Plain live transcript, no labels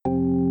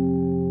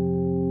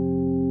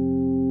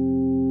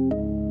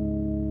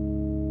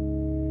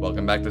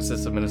Welcome back to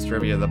System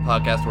Trivia, the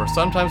podcast where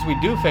sometimes we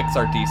do fix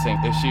our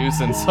desync issues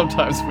and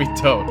sometimes we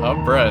don't.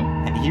 I'm Brent.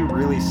 And he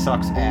really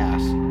sucks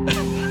ass.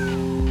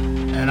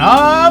 And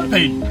I'm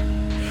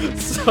Peyton.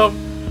 So,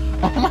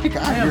 oh my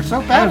god, you're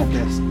so bad at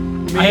this.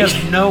 I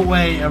have no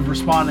way of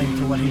responding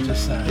to what he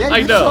just said. Yeah,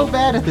 you're so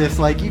bad at this,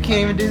 like, you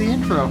can't even do the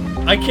intro.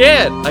 I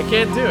can't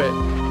do it.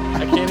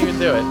 I can't even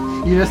do it.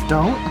 You just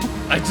don't?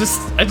 I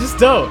just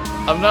don't.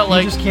 I'm not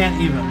like... You just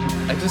can't even.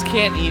 I just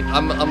can't eat.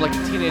 I'm like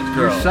a teenage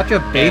girl. You're such a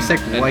basic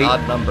white... And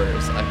odd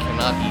numbers. I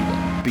cannot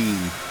even. B.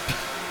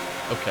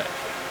 Okay.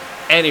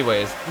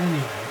 Anyways.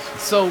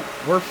 So,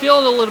 we're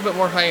feeling a little bit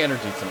more high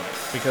energy tonight.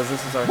 Because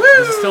this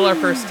is still our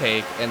first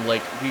take. And,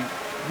 like,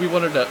 we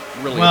wanted to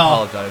really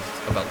apologize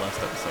about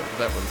last episode.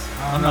 That was...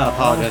 I'm not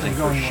apologizing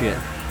for shit.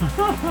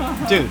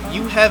 Dude,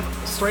 you have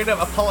straight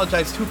up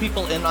apologized to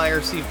people in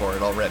IRC for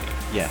it already.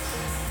 Yes.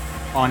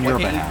 On your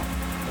behalf.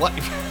 What?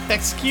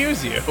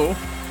 Excuse you?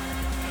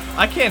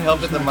 I can't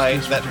help it that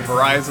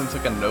Verizon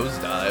took a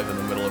nosedive in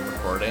the middle of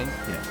recording.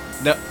 Yeah.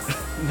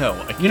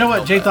 No. You know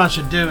what Jathan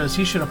should do is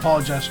he should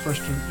apologize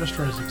first just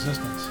for his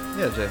existence.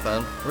 Yeah,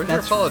 Jathan. Where's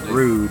That's your apology?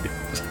 Rude.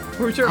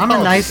 Where's your I'm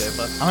apology,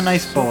 I'm a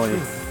nice boy.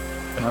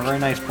 I'm a very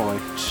nice boy.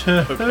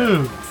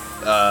 Okay.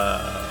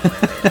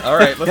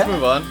 Alright, let's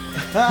move on.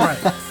 Right.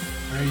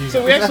 There you So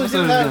go. we This actually episode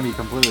did is that. going to be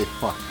completely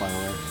fucked, by the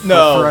way. No,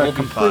 but for we'll a be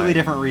completely fine.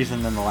 different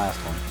reason than the last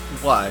one.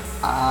 Why?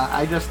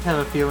 I just have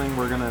a feeling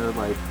we're going to,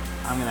 like,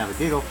 I'm going to have a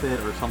giggle fit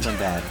or something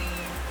bad.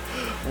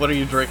 What are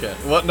you drinking?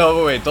 What?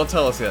 No, wait, don't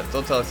tell us yet.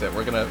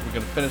 We're gonna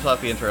finish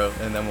off the intro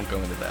and then we'll go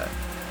into that.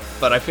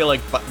 But I feel like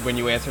when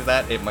you answer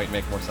that, it might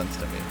make more sense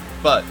to me.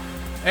 But,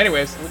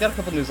 anyways, we got a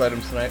couple news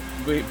items tonight.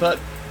 But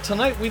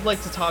tonight we'd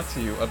like to talk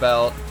to you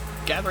about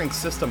gathering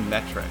system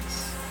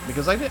metrics,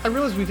 because I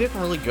realized we didn't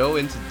really go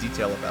into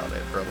detail about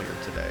it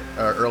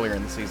earlier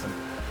in the season.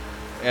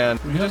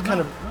 And we just kind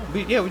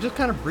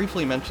of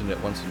briefly mentioned it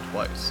once and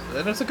twice.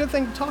 And it's a good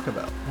thing to talk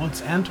about.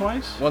 Once and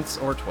twice? Once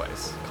or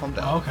twice. Calm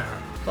down. Oh, okay.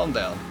 Calm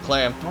down.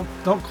 Clam.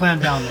 Don't clam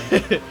down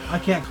me. I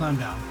can't clam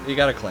down. You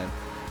gotta clam.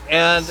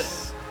 And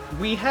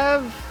we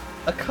have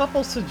a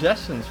couple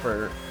suggestions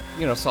for,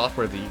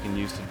 software that you can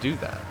use to do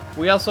that.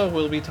 We also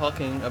will be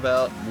talking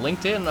about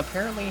LinkedIn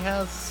apparently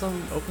has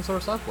some open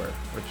source software,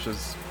 which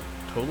is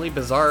totally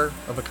bizarre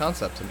of a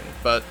concept to me.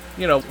 But,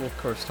 we'll of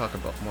course talk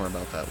more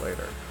about that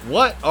later.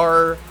 What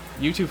are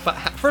YouTube...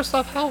 First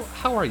off,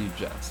 how are you,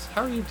 Jess?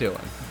 How are you doing?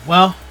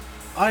 Well,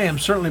 I am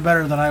certainly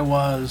better than I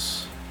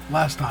was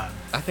last time.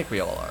 I think we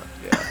all are,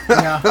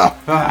 yeah.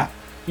 Yeah.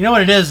 You know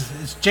what it is?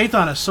 It's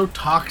Jathan is so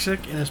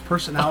toxic in his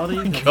personality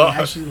that he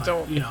actually,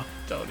 don't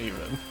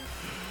even.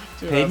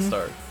 Do not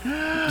start.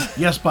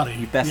 Yes, buddy.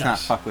 You best not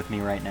fuck with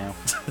me right now.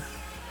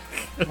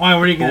 Why?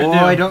 What are you gonna do?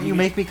 Boy, don't you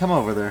make me come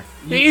over there.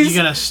 You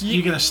gonna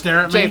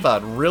stare at me?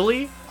 Jathan,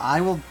 really? I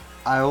will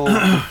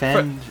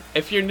defend.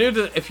 If you're new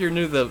to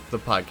the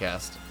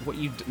podcast, what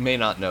you may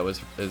not know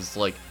is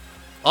like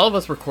all of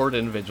us record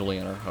individually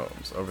in our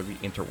homes over the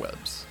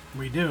interwebs.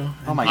 We do.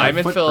 Oh my God, I'm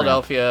in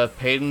Philadelphia.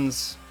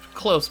 Peyton's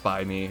close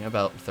by me,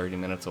 about 30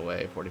 minutes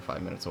away,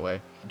 45 minutes away.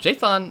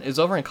 Jathan is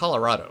over in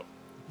Colorado.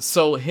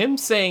 So him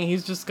saying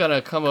he's just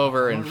gonna come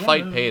over and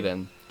fight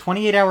Peyton.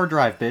 28-hour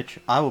drive, bitch.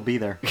 I will be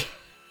there.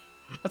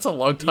 That's a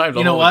long time to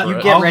You know what? You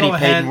bro. get I'll ready, go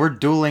Peyton. ahead. We're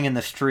dueling in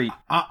the street.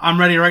 I'm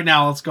ready right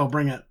now. Let's go.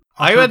 Bring it.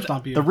 I I'll would-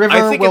 stomp you. The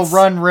river will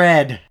run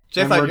red.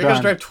 Jathan, when you're we're gonna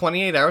done. drive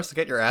 28 hours to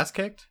get your ass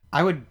kicked?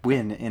 I would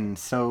win in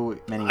so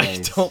many I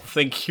ways. don't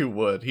think you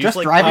would. He's Just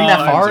like driving 10 that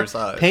times far, your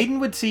size. Peyton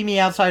would see me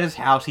outside his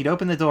house. He'd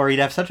open the door. He'd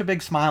have such a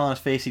big smile on his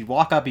face. He'd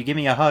walk up. He'd give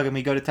me a hug, and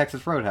we'd go to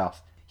Texas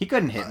Roadhouse. He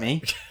couldn't hit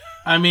me.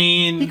 I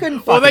mean, He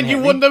couldn't Well, fucking then you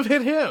hit wouldn't me. have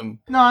hit him.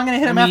 No, I'm gonna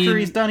hit him I after mean-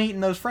 he's done eating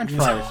those French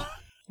fries.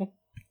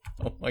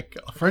 Oh my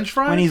god. French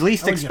fries. When he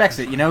least I would get expects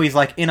French it, he's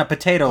like in a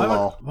potato fries.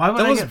 lull. Why would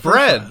That I was get French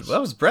bread. fries?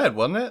 That was bread,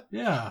 wasn't it?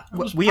 Yeah. it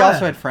was We bread.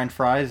 also had French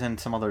fries and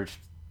some other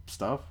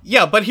stuff.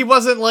 Yeah, but he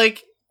wasn't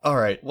like, all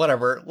right,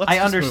 whatever. Let's I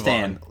just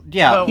understand. move on.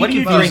 Yeah, No, what are He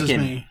you confuses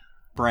drinking, me.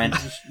 Brent?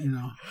 You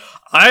know,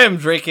 I am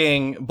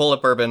drinking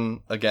Bullet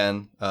Bourbon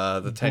again,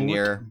 the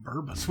 10-year.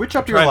 bourbon. Switch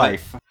up your trying to-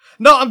 life.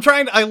 No,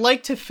 I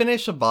like to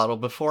finish a bottle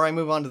before I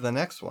move on to the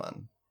next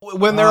one.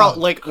 When they're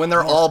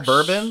all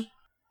bourbon,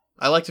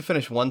 I like to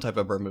finish one type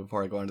of bourbon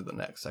before I go on to the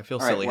next. I feel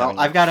All right, silly well, having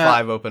I've got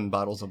 5 open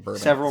bottles of bourbon.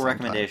 Several at the same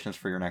time. recommendations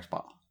for your next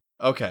bottle.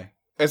 Okay.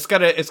 I'll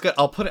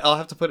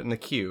have to put it in the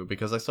queue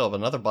because I still have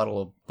another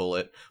bottle of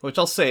Bullet, which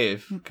I'll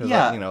save because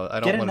Yeah, I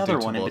don't get want to another do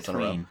 2 one in bullets in a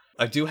row. between.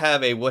 I do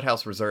have a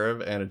Woodhouse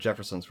Reserve and a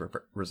Jefferson's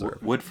Reserve.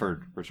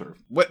 Woodford Reserve.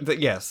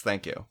 Yes,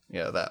 thank you.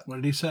 Yeah, that. What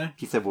did he say?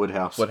 He said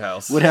Woodhouse.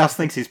 Woodhouse. Woodhouse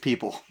thinks he's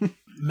people.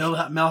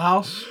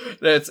 Millhouse.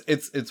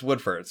 It's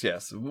Woodford's,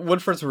 yes.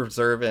 Woodford's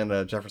Reserve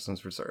and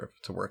Jefferson's Reserve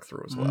to work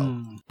through as well.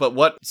 Mm. But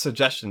what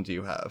suggestion do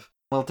you have?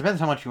 Well, it depends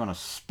how much you want to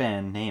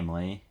spend,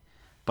 namely.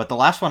 But the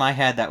last one I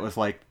had that was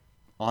like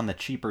on the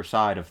cheaper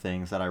side of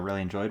things that I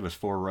really enjoyed was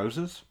Four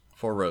Roses.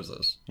 4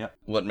 Roses. Yep.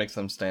 What makes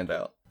them stand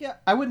out? Yeah,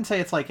 I wouldn't say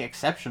it's like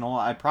exceptional.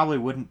 I probably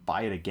wouldn't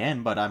buy it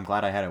again, but I'm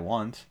glad I had it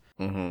once.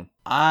 Mm-hmm.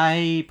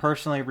 I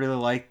personally really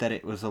liked that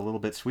it was a little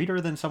bit sweeter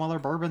than some other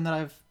bourbon that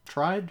I've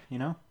tried,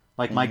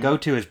 Like, my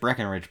go-to is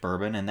Breckenridge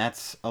bourbon, and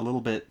that's a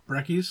little bit...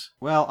 Breckies?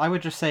 Well, I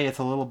would just say it's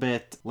a little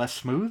bit less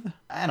smooth.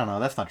 I don't know.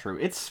 That's not true.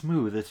 It's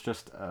smooth. It's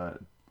just, I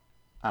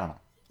don't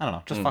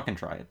know. Just fucking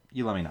try it.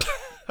 You let me know.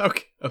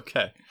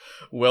 Okay.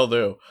 Will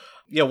do.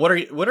 Yeah, what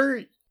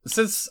are...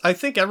 Since I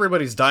think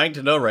everybody's dying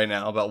to know right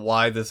now about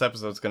why this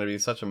episode's going to be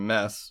such a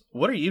mess,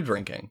 what are you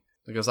drinking?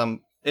 Because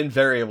I'm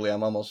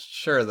almost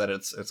sure that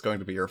it's going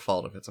to be your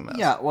fault if it's a mess.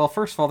 Yeah, well,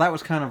 first of all, that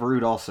was kind of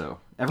rude also.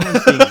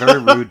 Everyone's being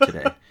very rude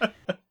today.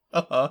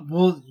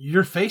 Well,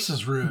 your face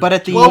is rude. But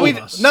at the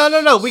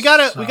no. We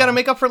gotta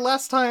make up for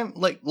lost time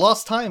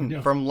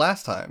from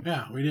last time.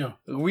 Yeah, we do.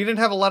 We didn't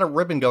have a lot of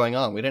ribbon going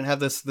on. We didn't have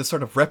this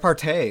sort of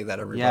repartee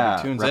that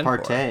everybody tunes in for.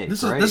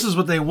 This is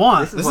what they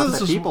want. This is what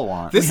the people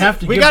want.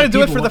 We gotta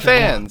do it for the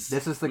fans.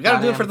 We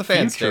gotta do it for the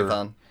fans,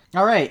 Jathan.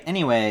 All right.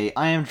 Anyway,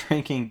 I am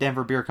drinking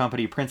Denver Beer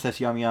Company Princess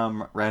Yum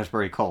Yum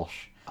Raspberry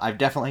Kolsch. I've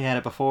definitely had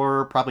it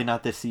before. Probably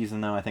not this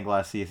season though. I think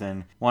last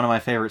season. One of my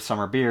favorite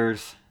summer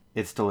beers.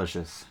 It's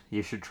delicious.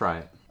 You should try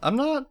it. I'm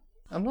not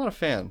a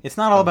fan. It's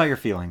not all about your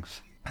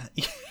feelings.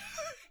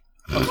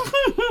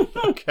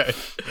 Okay.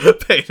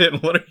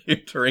 Peyton, what are you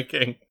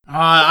drinking?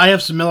 I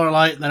have some Miller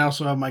Lite, and I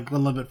also have my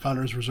Glenlivet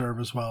Founders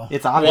Reserve as well.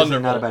 It's obviously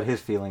not about his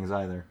feelings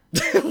either.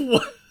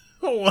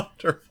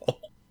 Wonderful.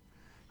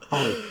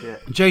 Holy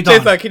shit.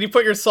 Jathan, can you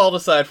put your salt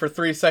aside for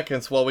 3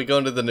 seconds while we go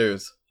into the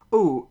news?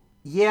 Ooh,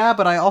 yeah,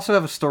 but I also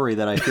have a story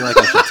that I feel like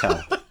I should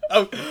tell.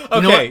 Okay.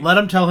 You know what? Let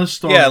him tell his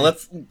story. Yeah,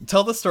 let's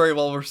tell the story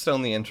while we're still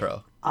in the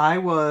intro. I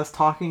was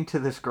talking to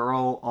this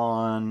girl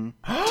on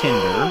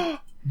Tinder.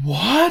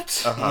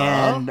 What?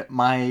 And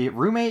my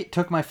roommate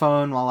took my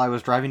phone while I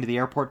was driving to the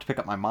airport to pick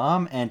up my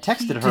mom and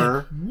texted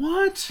her.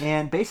 What?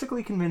 And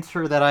basically convinced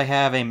her that I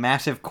have a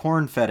massive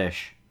corn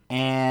fetish.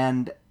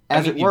 And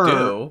as it were, you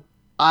do,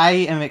 I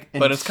am...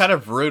 But it's kind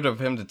of rude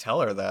of him to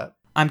tell her that.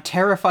 I'm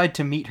terrified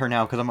to meet her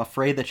now because I'm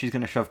afraid that she's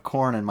going to shove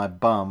corn in my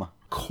bum.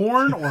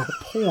 Corn or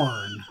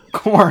porn?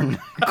 Corn.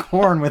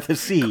 Corn with a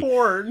C.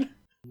 Corn.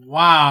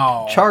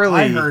 Wow.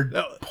 Charlie. I heard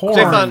porn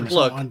Jathan, for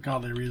some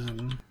ungodly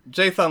reason.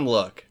 Jathan,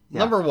 look. Yeah.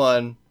 Number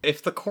one,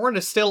 if the corn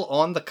is still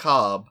on the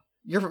cob,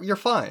 you're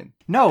fine.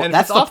 No, and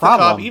that's if it's the off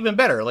problem. The cob, even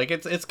better. Like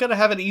it's gonna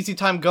have an easy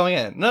time going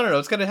in. No,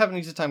 it's gonna have an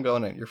easy time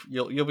going in.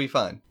 You'll be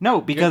fine.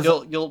 No, because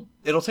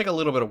it'll take a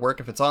little bit of work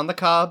if it's on the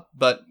cob,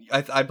 but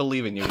I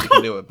believe in you. You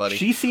can do it, buddy.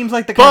 She seems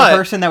like the kind of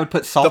person that would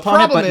put salt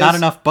on it, but not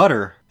enough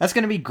butter. That's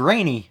gonna be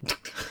grainy.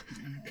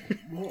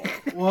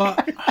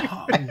 What?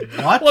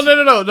 What?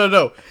 Well,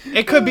 no.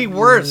 It could be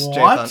worse,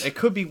 Jathan. It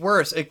could be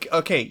worse.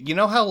 Okay, you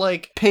know how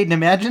Peyton,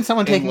 imagine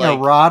someone taking a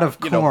rod of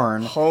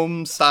corn,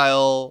 home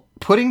style,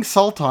 putting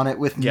salt on it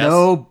with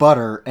no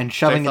butter, and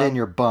shoving it in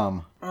your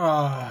bum.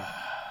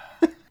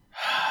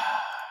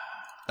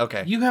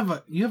 Okay. You have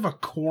a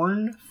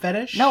corn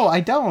fetish? No,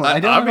 I don't.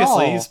 I don't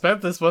obviously, at all. you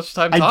spent this much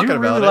time talking about it. I do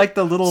really like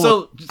the little.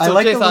 So I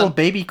like Jathan, the little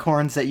baby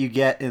corns that you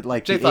get at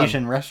the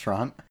Asian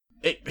restaurant.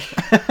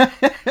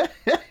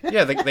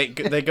 Yeah,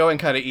 they go in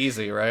kind of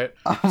easy, right?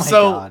 Oh my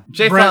God.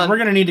 Jathan, Brent, we're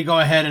gonna need to go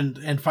ahead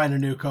and find a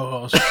new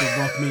co-host for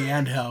both me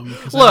and him.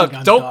 Look,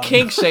 don't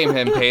kink shame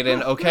him,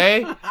 Peyton.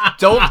 Okay,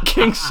 don't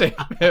kink shame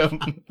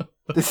him.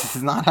 This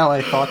is not how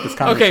I thought this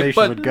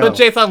conversation would go. But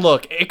Jathan,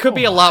 look, it could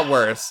be a lot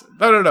worse.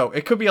 No,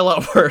 it could be a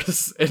lot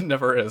worse. It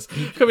never is.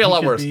 It could be a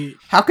lot worse.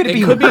 How could it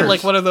be worse? It could be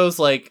like one of those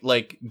like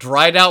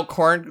dried out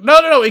corn.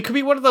 No. It could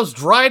be one of those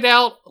dried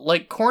out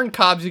like corn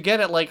cobs you get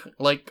at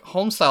like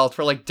home styles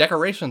for like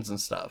decorations and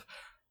stuff.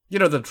 You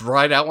know, the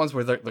dried out ones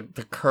where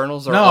the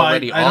kernels are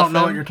already off. I don't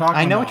know what you're talking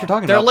about. I know what you're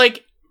talking about.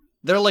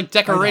 They're like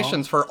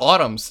decorations for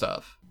autumn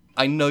stuff.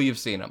 I know you've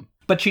seen them.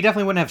 But she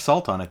definitely wouldn't have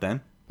salt on it then.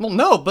 Well,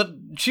 no, but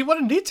she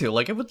wouldn't need to.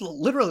 Like, it would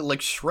literally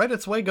shred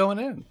its way going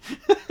in.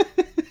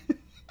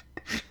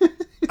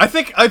 I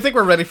think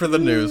we're ready for the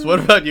news. What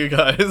about you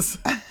guys?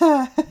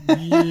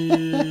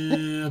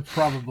 Yeah,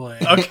 probably.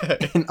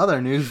 Okay. In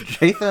other news,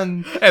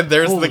 Jathan... And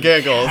there's the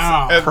giggles.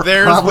 And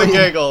there's the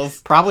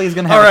giggles. Probably is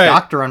going to have a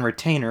doctor on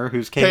retainer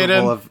who's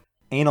capable of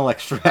anal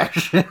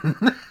extraction.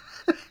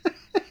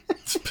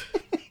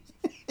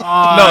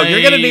 No,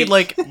 you're going to need,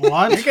 what?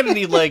 You're going to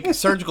need,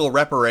 surgical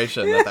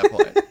reparation at that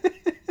point.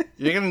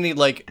 You're going to need,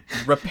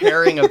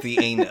 repairing of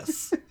the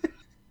anus.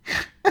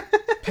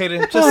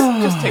 Peyton,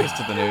 just take us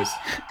to the news.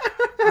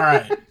 All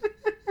right.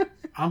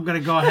 I'm going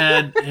to go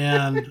ahead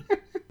and...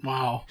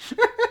 Wow.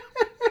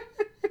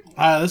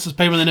 This is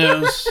Payment the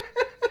News.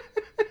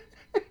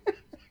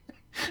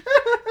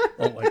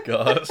 Oh my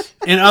gosh.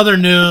 In other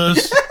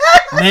news,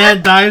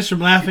 man dies from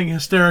laughing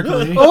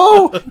hysterically.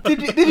 Oh!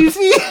 Did you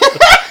see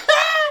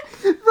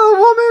the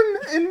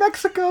woman in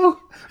Mexico?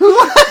 You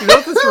know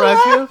what this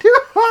reminds me of?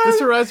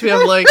 This reminds me of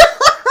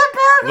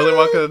Willy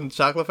Wonka and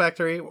Chocolate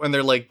Factory when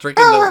they're drinking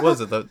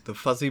the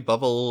fuzzy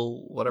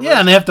bubble whatever. Yeah,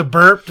 and they have to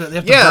burp. They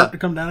have to burp to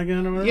come down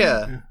again or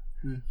whatever.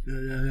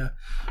 Yeah.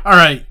 All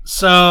right,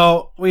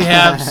 so we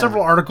have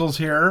several articles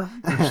here.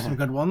 There's some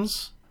good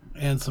ones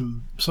and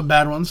some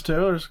bad ones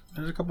too.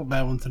 There's a couple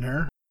bad ones in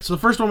here. So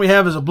the first one we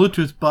have is a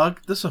Bluetooth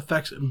bug. This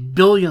affects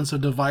billions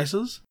of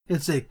devices.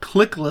 It's a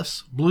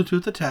clickless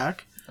Bluetooth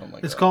attack. Oh my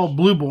It's gosh. called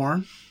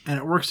Blueborn, and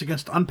it works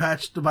against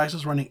unpatched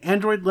devices running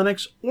Android,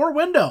 Linux, or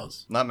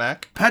Windows. Not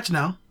Mac? Patch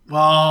now.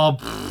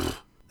 Well,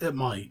 it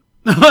might.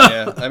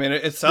 Yeah, I mean,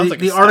 it sounds like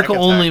the a stack article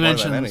attack only more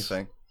mentions than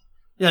anything.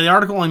 Yeah, the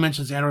article only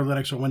mentions Android,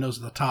 Linux, or Windows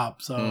at the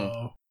top.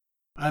 So,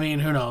 I mean,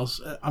 who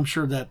knows? I'm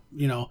sure that,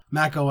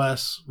 Mac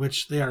OS,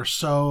 which they are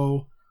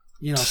so,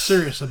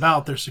 serious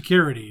about their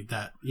security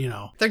that,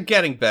 They're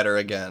getting better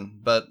again,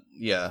 but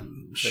yeah.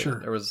 Sure.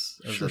 There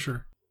was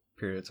Sure.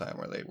 period of time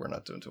where they were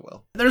not doing too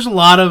well. There's a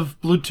lot of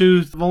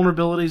Bluetooth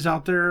vulnerabilities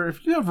out there.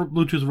 If you have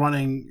Bluetooth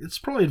running, it's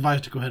probably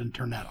advised to go ahead and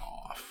turn that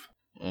off.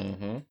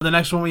 Mm-hmm. The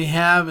next one we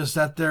have is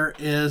that there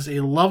is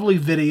a lovely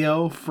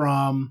video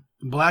from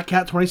Black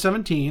Cat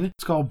 2017.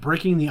 It's called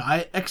Breaking the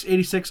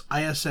x86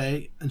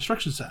 ISA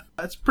Instruction Set.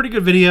 It's a pretty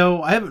good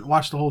video. I haven't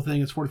watched the whole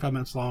thing. It's 45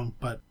 minutes long,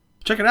 but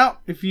check it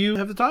out if you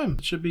have the time.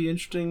 It should be an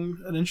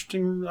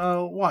interesting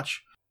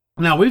watch.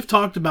 Now, we've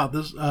talked about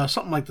this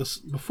something like this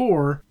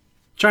before.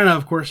 China,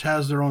 of course,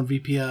 has their own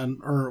VPN,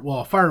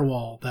 a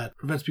firewall that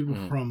prevents people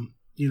from,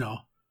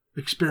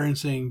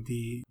 experiencing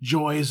the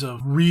joys of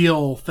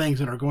real things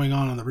that are going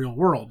on in the real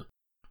world.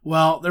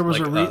 Well, there was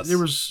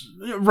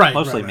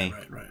Mostly me.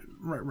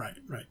 Right.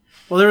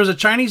 Well, there was a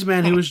Chinese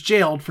man who was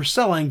jailed for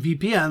selling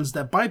VPNs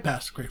that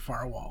bypassed the Great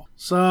Firewall.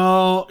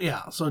 So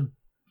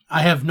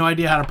I have no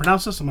idea how to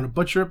pronounce this. I'm going to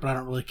butcher it, but I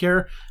don't really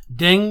care.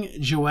 Deng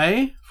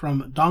Jue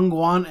from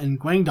Dongguan in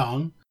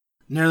Guangdong,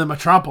 near the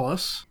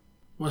metropolis,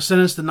 was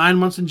sentenced to 9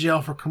 months in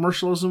jail for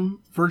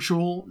commercialism,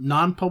 virtual,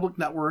 non-public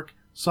network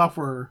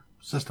software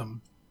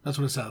system. That's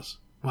what it says.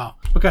 Wow.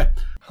 Okay.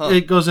 Huh.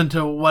 It goes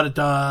into what it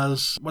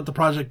does, what the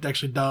project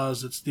actually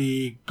does. It's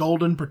the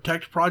Golden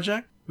Protect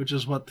Project, which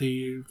is what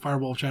the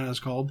Firewall of China is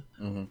called.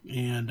 Mm-hmm.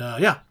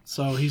 And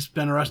so he's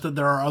been arrested.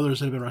 There are others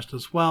that have been arrested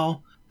as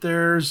well.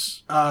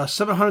 There's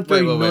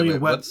 730 million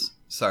web.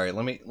 Sorry,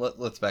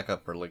 let's back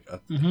up for like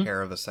a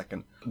hair of a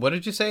second. What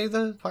did you say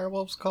the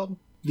firewall was called?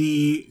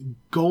 The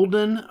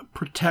Golden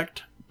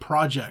Protect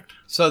Project.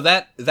 So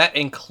that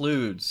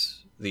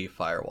includes the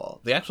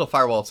firewall. The actual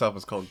firewall itself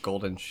is called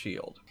Golden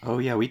Shield. Oh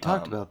yeah, we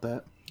talked about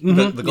that.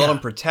 The Golden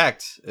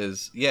Protect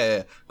is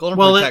Golden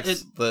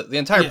Protect's the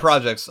entire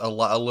project's a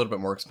little bit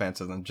more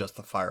expansive than just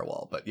the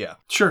firewall, but yeah.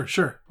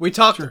 Sure. We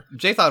talked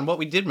Jathan, what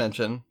we did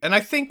mention, and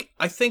I think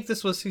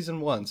this was season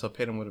 1, so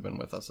Peyton would have been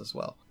with us as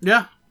well.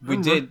 Yeah. We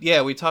did,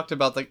 we talked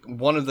about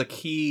one of the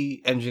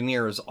key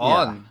engineers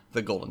on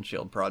the Golden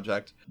Shield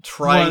project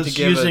trying to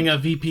give using a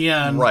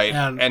VPN, right,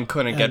 and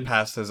couldn't get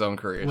past his own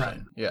creation. Right.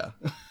 Yeah.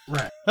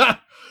 Right.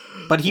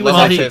 But he was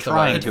actually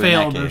trying it to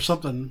failed in that or case.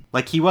 something.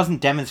 Like, he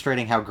wasn't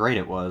demonstrating how great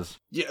it was.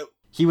 Yeah.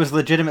 He was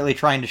legitimately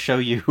trying to show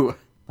you,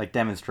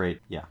 demonstrate.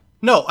 Yeah.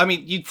 No, I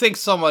mean, you'd think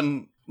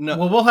someone... No.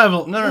 Well, we'll have a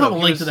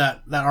link to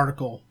that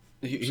article.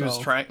 He was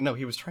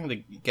trying to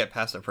get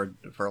past it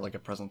for like a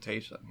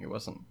presentation. He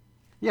wasn't...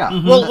 Yeah.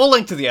 Mm-hmm. We'll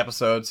link to the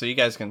episode so you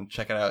guys can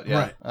check it out. Yeah.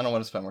 Right. I don't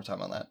want to spend more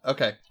time on that.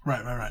 Okay.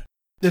 Right.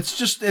 It's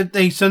just,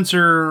 they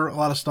censor a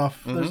lot of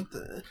stuff.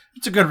 Mm-hmm.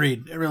 It's a good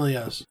read. It really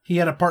is. He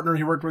had a partner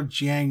he worked with,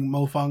 Jiang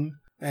Mofeng,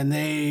 and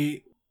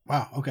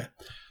wow, okay.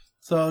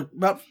 So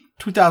about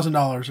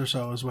 $2,000 or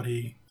so is what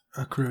he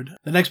accrued.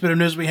 The next bit of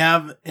news we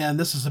have, and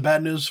this is the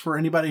bad news for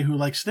anybody who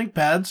likes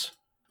ThinkPads.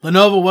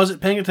 Lenovo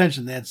wasn't paying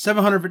attention. They had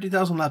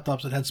 750,000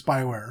 laptops that had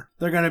spyware.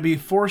 They're going to be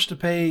forced to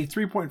pay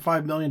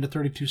 $3.5 million to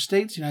 32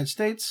 states, United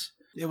States.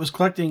 It was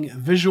collecting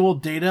visual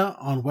data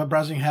on web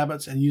browsing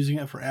habits and using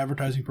it for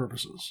advertising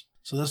purposes.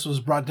 So this was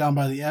brought down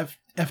by the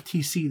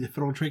FTC, the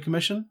Federal Trade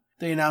Commission.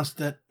 They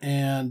announced it,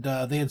 and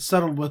they had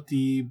settled with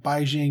the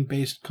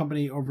Beijing-based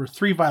company over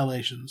 3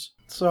 violations.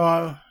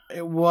 So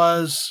it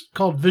was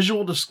called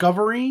Visual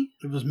Discovery.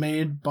 It was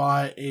made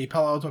by a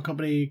Palo Alto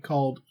company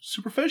called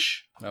Superfish.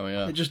 Oh,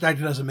 yeah. It just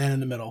acted as a man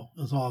in the middle.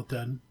 That's all it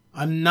did.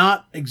 I'm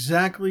not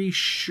exactly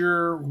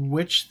sure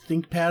which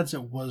ThinkPads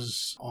it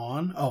was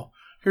on. Oh,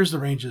 here's the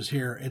ranges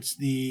here. It's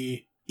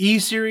the E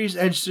Series,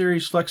 Edge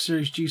Series, Flex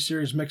Series, G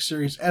Series, Mix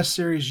Series, S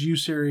Series, U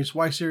Series,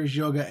 Y Series,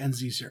 Yoga, and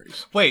Z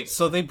Series. Wait,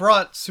 so they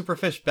brought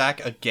Superfish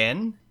back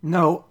again?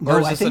 No, or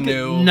is this a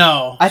new...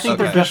 No. I think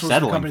they're just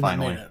settling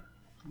finally.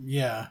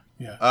 Yeah.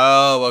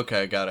 Oh,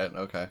 okay, got it.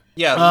 Okay.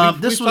 Yeah,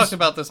 we've talked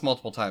about this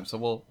multiple times, so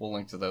we'll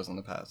link to those in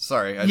the past.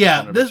 Sorry, I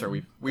just wanted to make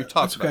sure we've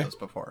talked about this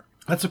before.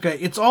 That's okay.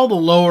 It's all the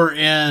lower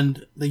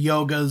end, the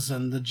Yogas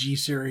and the G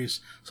Series.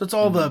 So it's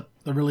all the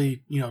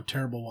really,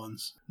 terrible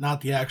ones,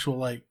 not the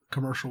actual,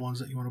 commercial ones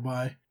that you want to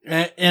buy.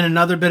 And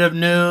another bit of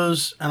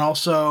news, and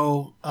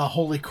also a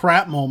holy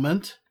crap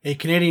moment. A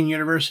Canadian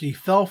university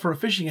fell for a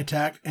phishing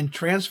attack and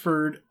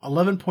transferred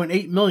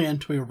 $11.8 million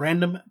to a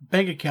random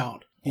bank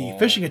account. The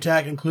phishing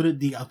attack included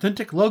the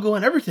authentic logo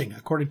and everything,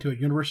 according to a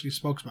university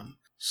spokesman.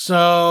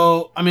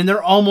 So, I mean,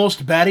 they're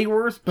almost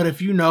Battyworth, but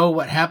if you know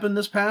what happened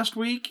this past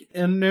week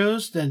in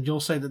news, then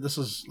you'll say that this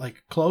is,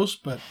 close,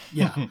 but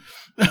yeah.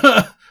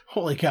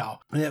 Holy cow.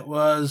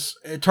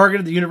 It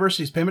targeted the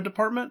university's payment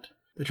department.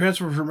 The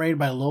transfers were made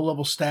by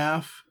low-level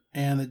staff,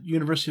 and the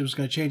university was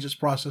going to change its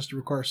process to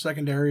require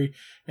secondary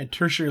and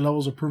tertiary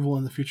levels of approval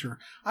in the future.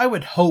 I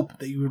would hope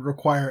that you would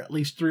require at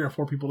least 3 or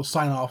 4 people to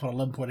sign off on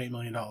 $11.8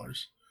 million.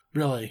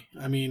 Really.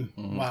 I mean,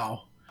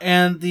 wow.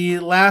 And the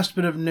last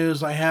bit of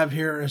news I have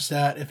here is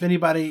that if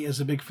anybody is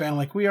a big fan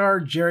like we are,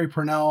 Jerry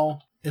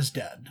Pournelle is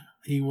dead.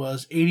 He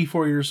was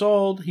 84 years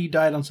old. He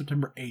died on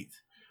September 8th.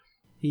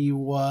 He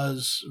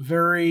was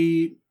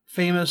very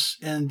famous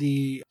in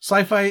the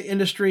sci-fi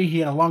industry. He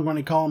had a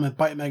long-running column at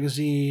Byte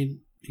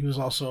magazine. He was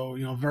also,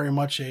 very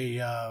much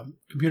a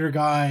computer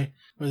guy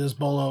with his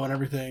bolo and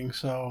everything.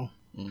 So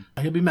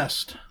he'll be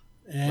missed.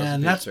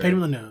 And that's paid in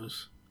the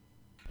news.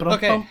 But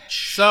okay,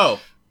 so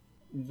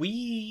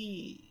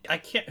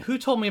who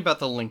told me about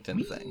the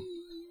LinkedIn thing?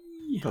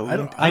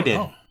 I did.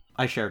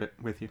 I shared it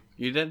with you.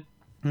 You did?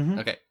 Mm-hmm.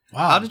 Okay.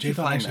 Wow, how did you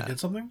find that? Did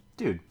something?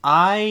 Dude,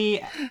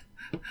 I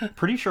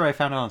pretty sure I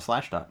found it on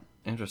Slashdot.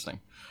 Interesting.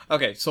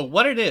 Okay, so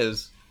what it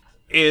is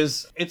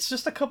it's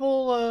just a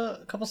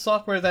couple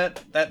software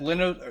that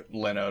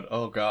Linode,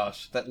 oh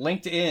gosh, that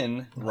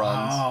LinkedIn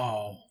runs.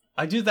 Wow.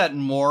 I do that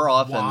more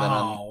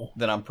often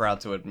than I'm proud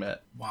to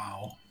admit.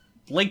 Wow.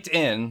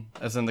 LinkedIn,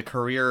 as in the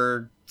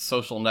career-centered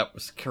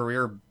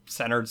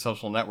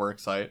social network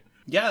site.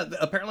 Yeah,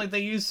 apparently they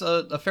use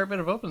a fair bit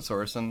of open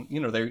source, and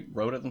they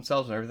wrote it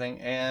themselves and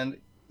everything. And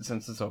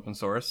since it's open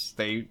source,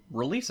 they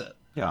release it.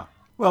 Yeah.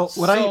 Well,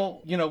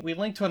 we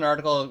linked to an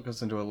article that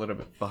goes into a little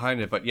bit behind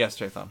it, but yes,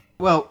 Jathan.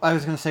 Well, I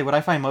was going to say what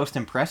I find most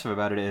impressive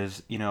about it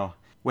is,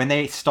 when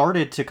they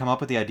started to come up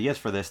with the ideas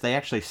for this, they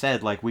actually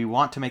said, we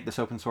want to make this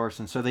open source,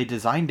 and so they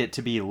designed it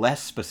to be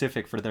less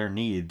specific for their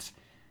needs,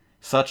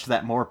 such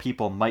that more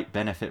people might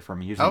benefit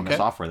from using the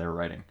software they were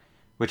writing,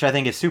 which I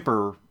think is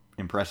super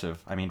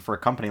impressive. I mean, for a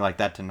company like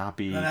that to not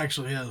be that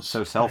actually is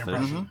so selfish.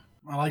 Mm-hmm.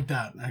 I like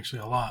that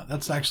actually a lot.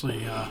 That's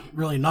actually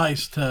really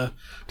nice to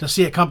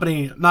see a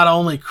company not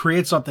only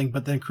create something,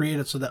 but then create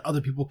it so that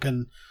other people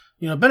can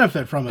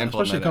benefit from it.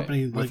 Especially a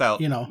company without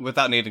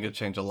needing to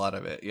change a lot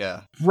of it.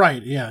 Yeah.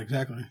 Right. Yeah.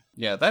 Exactly.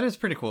 Yeah, that is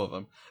pretty cool of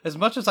them. As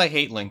much as I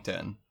hate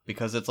LinkedIn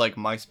because it's like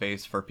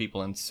MySpace for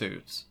people in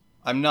suits,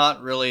 I'm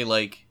not really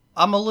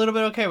I'm a little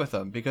bit okay with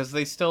them because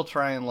they still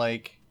try and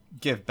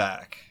give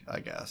back, I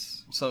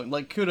guess. So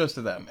kudos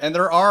to them. And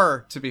there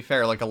are, to be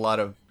fair, a lot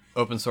of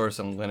open source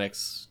and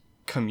Linux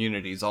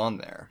communities on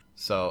there.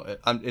 So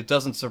it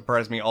doesn't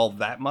surprise me all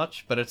that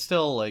much, but it's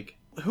still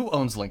who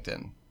owns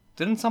LinkedIn?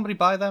 Didn't somebody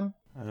buy them?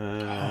 Oh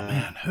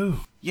man, who?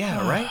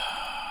 Yeah, right?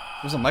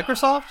 Was it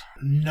Microsoft?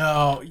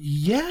 No.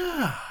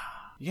 Yeah.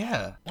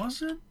 Yeah.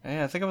 Was it?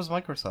 Yeah, I think it was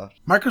Microsoft.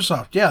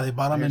 Microsoft, yeah, they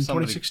bought them in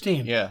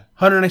 2016. Yeah.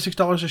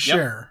 $196 a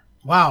share.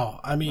 Yep. Wow.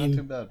 I mean, not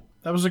too bad.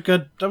 That was a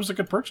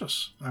good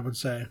purchase, I would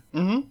say.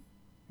 Mm-hmm.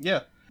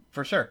 Yeah,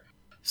 for sure.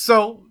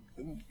 So,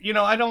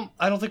 I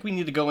don't think we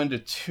need to go into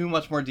too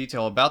much more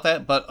detail about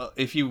that, but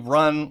if you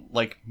run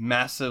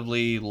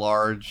massively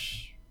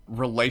large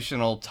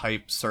relational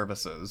type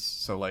services,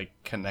 so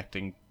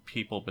connecting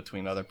people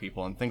between other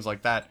people and things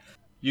like that,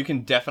 you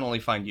can definitely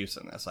find use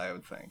in this, I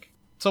would think.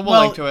 So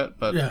we'll link to it,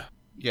 but yeah.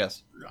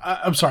 Yes.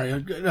 I'm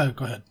sorry.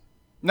 Go ahead.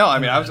 No, I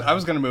mean, I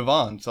was going to move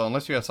on. So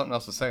unless you have something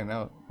else to say,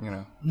 now.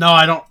 No,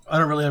 I don't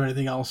really have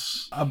anything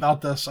else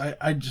about this. I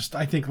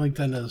think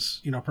LinkedIn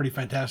is pretty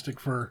fantastic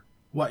for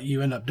what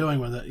you end up doing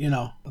with it.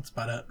 That's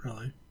about it,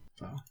 really.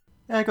 So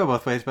yeah, I go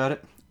both ways about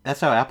it.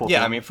 That's how Apple.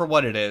 Yeah, I mean, for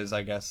what it is,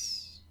 I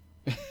guess.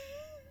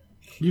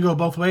 You go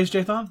both ways,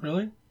 Jathan?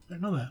 Really? I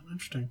didn't know that.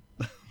 Interesting.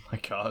 My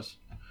gosh.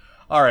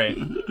 All right.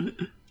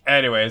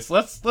 Anyways,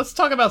 let's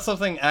talk about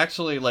something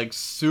actually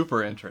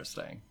super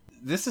interesting.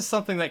 This is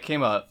something that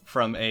came up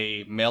from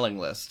a mailing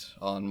list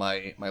on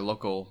my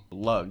local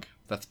lug.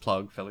 That's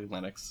plug, Philly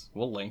Linux.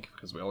 We'll link,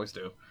 because we always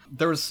do.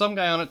 There was some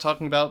guy on it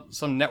talking about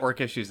some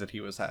network issues that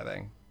he was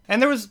having.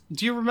 And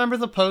do you remember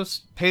the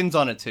post? Payton's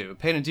on it too.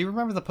 Payton, do you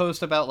remember the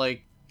post about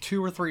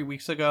 2 or 3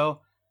 weeks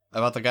ago?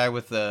 About the guy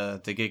with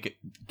the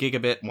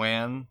gigabit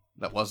WAN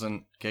that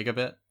wasn't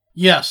gigabit?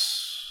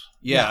 Yes.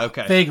 Yeah,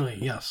 okay. Vaguely,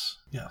 yes.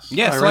 Yeah,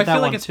 so I feel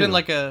like it's been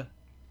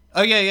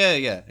Oh,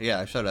 yeah,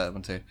 I showed that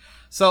one too.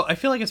 So I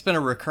feel like it's been a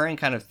recurring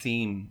kind of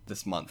theme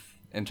this month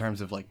in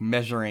terms of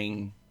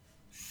measuring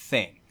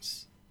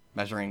things,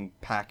 measuring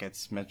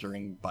packets,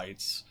 measuring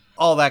bytes,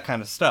 all that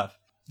kind of stuff.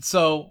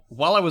 So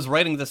while I was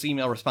writing this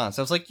email response,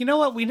 I was like, you know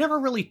what? We never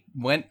really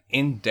went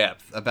in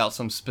depth about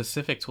some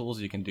specific tools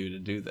you can do to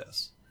do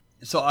this.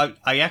 So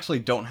I actually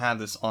don't have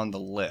this on the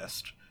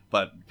list,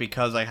 but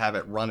because I have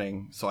it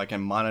running so I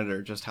can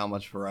monitor just how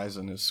much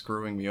Verizon is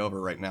screwing me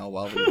over right now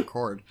while we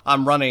record,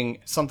 I'm running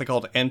something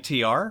called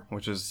MTR,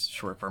 which is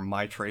short for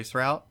My Trace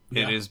Route.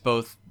 Yeah. It is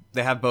both,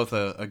 they have both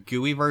a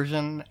GUI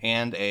version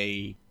and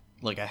a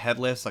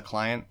headless, a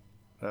client,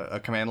 a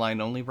command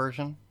line only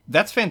version.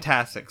 That's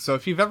fantastic. So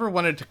if you've ever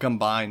wanted to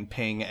combine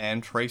ping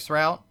and trace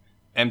route,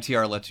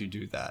 MTR lets you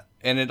do that.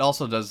 And it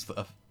also does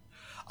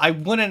I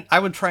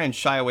would try and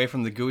shy away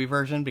from the GUI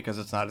version because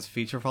it's not as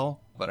featureful,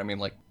 but I mean,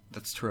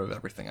 that's true of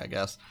everything, I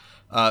guess.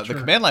 Sure. The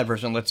command line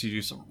version lets you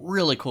do some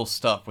really cool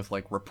stuff with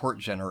report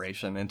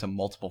generation into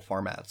multiple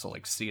formats. So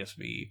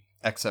CSV,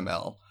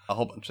 XML, a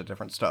whole bunch of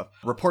different stuff.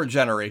 Report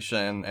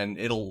generation, and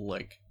it'll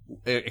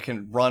it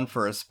can run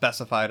for a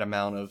specified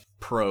amount of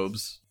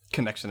probes,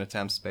 connection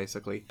attempts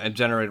basically, and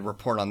generate a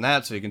report on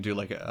that. So you can do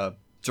a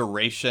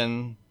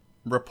duration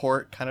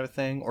report kind of a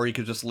thing, or you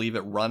could just leave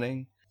it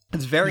running.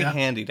 It's very Yeah.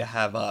 handy to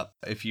have up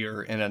if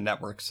you're in a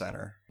network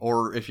center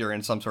or if you're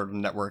in some sort of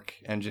network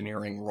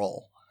engineering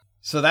role.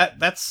 So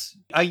that's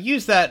I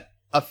use that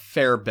a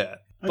fair bit.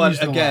 I've But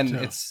used it a lot, again, too,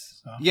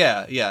 it's so.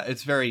 yeah,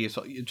 it's very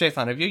useful.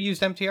 Jathan, have you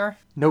used MTR?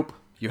 Nope.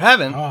 You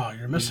haven't? Oh,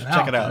 you're missing You should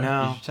out. check it out.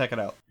 No. You should check it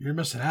out. You're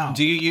missing out. What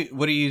do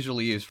you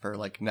usually use for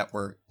like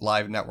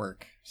live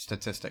network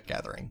statistic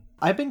gathering?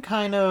 I've been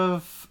kind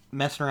of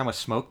messing around with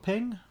smoke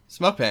ping.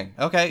 Smoke ping.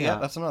 Okay, yeah, Yeah.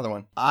 that's another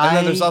one. And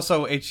then I- there's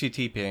also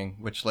HTTP ping,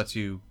 which lets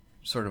you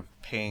sort of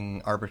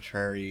ping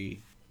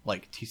arbitrary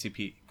like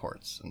TCP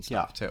ports and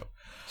stuff too.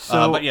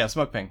 So, but yeah,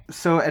 smoke ping.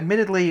 So,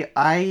 admittedly,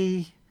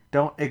 I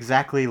don't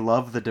exactly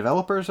love the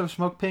developers of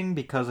SmokePing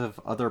because of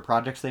other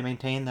projects they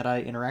maintain that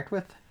I interact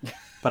with.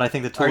 But I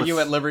think the tool Are is... you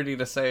at liberty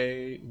to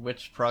say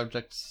which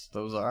projects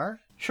those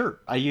are? Sure.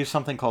 I use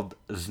something called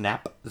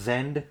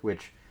ZnapZend,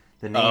 which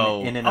the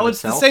name in and of it's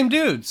itself... the same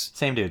dudes.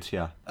 Same dudes,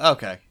 yeah.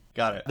 Okay,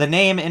 got it. The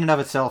name in and of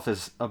itself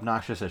is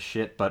obnoxious as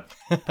shit, but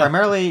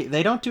primarily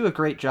they don't do a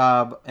great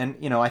job. And,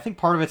 I think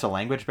part of it's a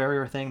language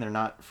barrier thing. They're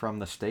not from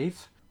the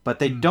States. But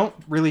they don't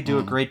really do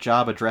a great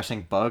job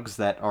addressing bugs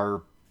that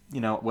are,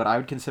 what I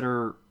would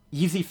consider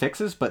easy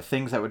fixes, but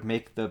things that would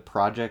make the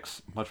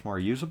projects much more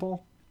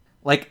usable.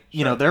 Like,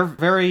 they're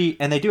very...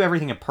 And they do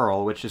everything in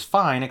Perl, which is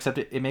fine, except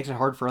it makes it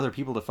hard for other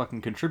people to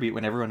fucking contribute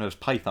when everyone knows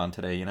Python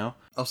today,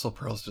 Also,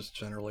 Perl's just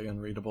generally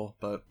unreadable,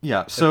 but...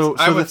 Yeah, so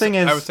the thing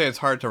is... I would say it's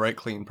hard to write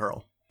clean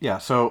Perl. Yeah,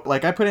 so,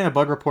 like, I put in a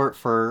bug report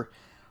for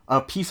a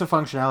piece of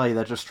functionality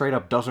that just straight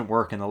up doesn't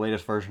work in the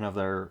latest version of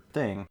their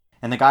thing.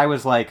 And the guy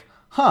was like,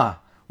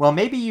 well,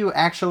 maybe you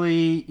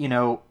actually,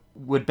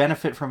 would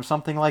benefit from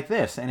something like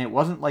this. And it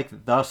wasn't,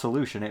 like, the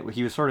solution.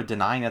 He was sort of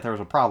denying that there was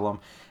a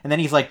problem. And then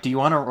he's like, do you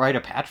want to write a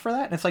patch for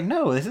that? And it's like,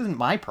 no, this isn't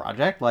my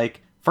project.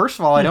 Like, first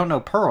of all, I don't know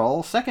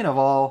Perl. Second of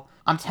all,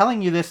 I'm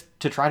telling you this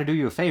to try to do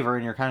you a favor,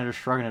 and you're kind of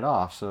just shrugging it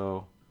off,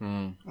 so...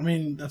 I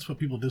mean, that's what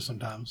people do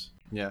sometimes.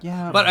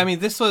 Yeah. But I mean,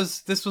 this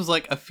was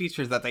like a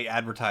feature that they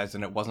advertised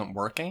and it wasn't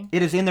working.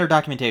 It is in their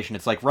documentation.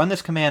 It's like, run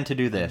this command to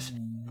do this.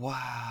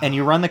 Wow. And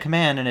you run the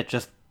command and it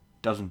just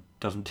doesn't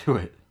do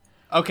it.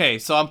 Okay,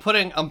 so I'm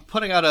putting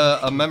out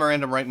a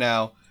memorandum right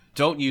now.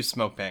 Don't use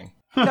smoke ping.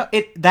 No,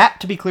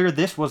 to be clear,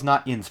 this was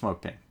not in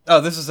SmokePing. Oh,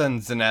 this is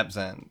in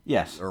ZnapZen.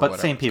 Yes, or but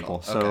whatever same it's people,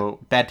 called. so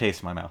Okay. bad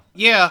taste in my mouth.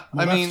 Yeah,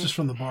 Well, I that's mean, just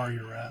from the bar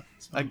you're at.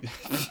 So.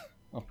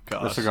 oh The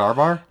gosh. cigar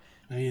bar?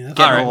 I mean, that's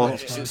All Getting right. a all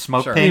little fun.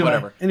 smoke Sure. ping. Anyway,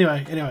 whatever.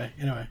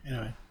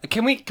 Anyway.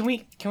 Can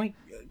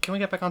we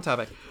get back on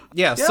topic?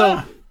 Yeah.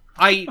 So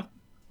I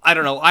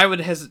don't know. I would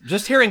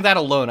just hearing that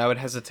alone, I would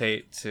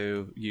hesitate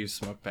to use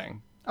smoke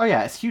ping. Oh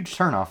yeah, it's a huge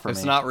turnoff for me.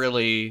 It's not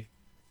really.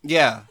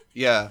 Yeah,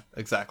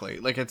 exactly.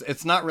 Like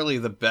it's not really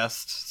the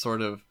best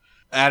sort of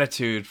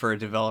attitude for a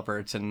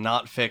developer to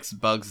not fix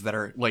bugs that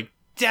are like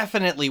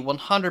definitely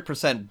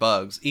 100%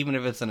 bugs, even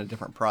if it's in a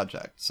different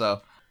project. So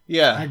I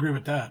yeah, agree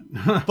with that.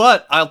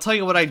 but I'll tell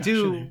you what I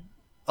do. shitty.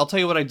 I'll tell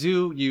you what I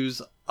do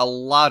use a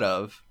lot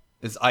of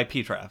is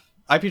IPTraf.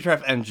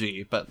 IPTraf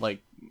NG, but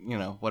like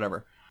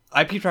whatever.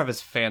 IPTraf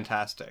is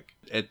fantastic.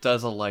 It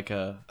does a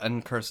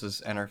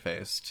ncurses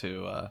interface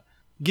to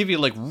give you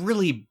like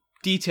really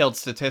detailed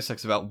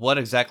statistics about what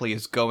exactly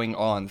is going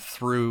on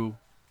through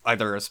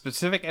either a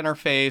specific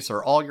interface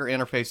or all your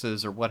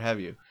interfaces or what have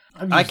you.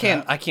 I've I used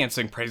can't that. I can't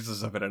sing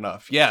praises of it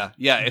enough. Yeah,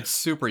 it's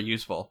super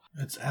useful.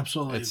 It's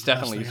absolutely. It's the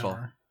definitely best thing useful.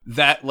 ever.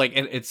 That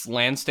its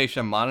land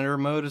station monitor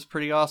mode is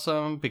pretty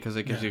awesome because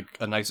it gives you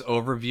a nice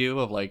overview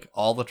of like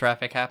all the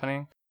traffic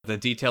happening. The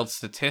detailed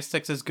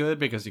statistics is good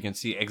because you can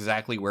see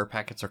exactly where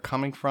packets are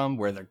coming from,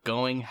 where they're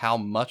going, how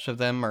much of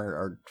them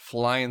are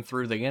flying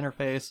through the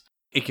interface.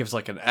 It gives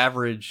like an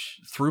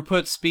average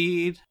throughput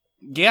speed.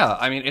 Yeah,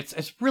 I mean,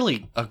 it's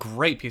really a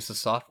great piece of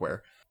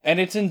software. And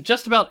it's in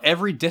just about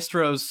every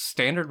distro's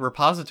standard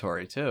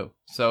repository, too.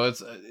 So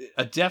it's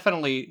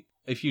definitely,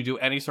 if you do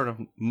any sort of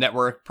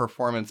network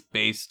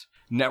performance-based,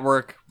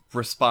 network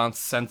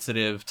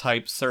response-sensitive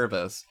type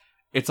service,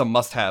 it's a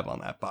must-have on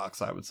that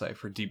box, I would say,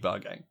 for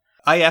debugging.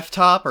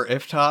 IFTop or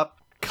IFTop,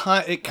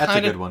 That's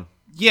a good one.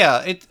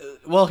 Yeah,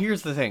 well,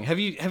 here's the thing. Have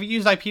you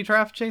used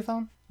IPTraf,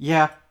 Jathan?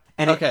 Yeah.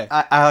 And Okay.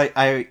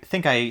 I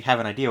think I have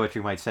an idea what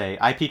you might say.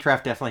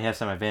 IPTraf definitely has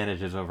some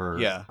advantages over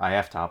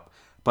IFTop,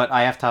 but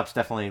IFTop's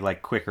definitely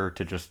like quicker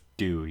to just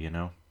do,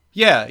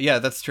 Yeah,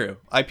 that's true.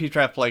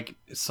 IPTrap, like,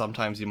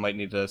 sometimes you might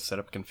need to set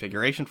up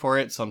configuration for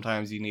it.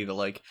 Sometimes you need to,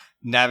 like,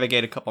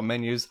 navigate a couple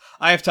menus.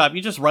 IFTop,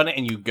 you just run it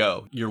and you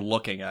go. You're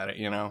looking at it,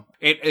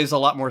 It is a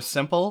lot more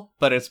simple,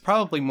 but it's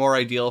probably more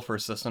ideal for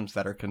systems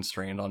that are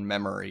constrained on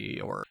memory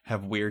or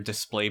have weird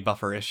display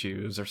buffer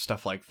issues or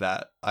stuff like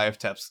that.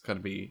 IFTop's going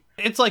to be...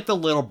 It's like the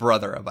little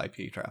brother of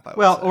IPTrap, I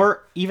would say.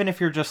 Or even if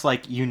you're just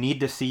like, you need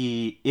to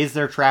see, is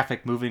there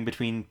traffic moving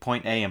between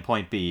point A and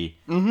point B?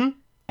 Mm-hmm.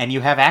 And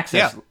you have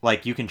access,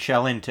 like you can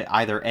shell into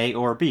either A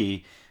or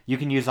B, you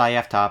can use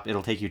IFTop,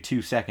 it'll take you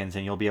 2 seconds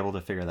and you'll be able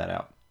to figure that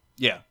out.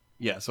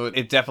 Yeah, so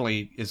it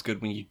definitely is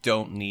good when you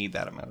don't need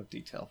that amount of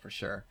detail, for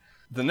sure.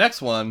 The next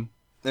one,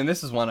 and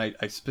this is one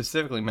I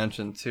specifically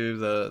mentioned to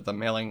the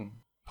mailing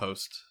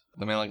post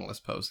the mailing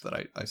list post that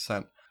I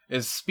sent,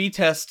 is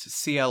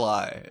Speedtest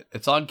CLI.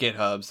 It's on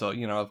GitHub, so,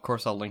 of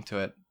course I'll link to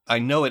it. I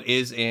know it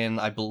is in,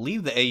 I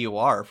believe, the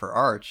AUR for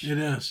Arch. It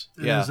is.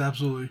 It is,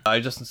 absolutely. I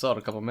just installed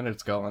it a couple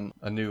minutes ago on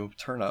a new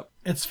turnup.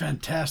 It's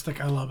fantastic.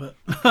 I love it.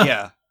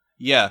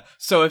 Yeah.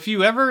 So if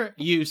you ever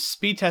use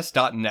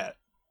speedtest.net,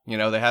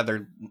 they have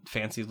their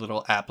fancy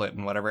little applet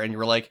and whatever, and you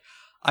were like,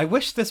 I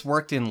wish this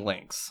worked in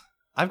links.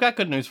 I've got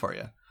good news for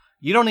you.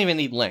 You don't even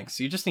need links.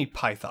 You just need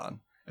Python.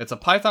 It's a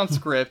Python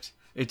script.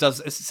 It does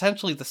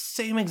essentially the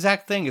same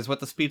exact thing as what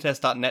the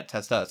speedtest.net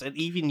test does. It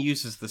even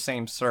uses the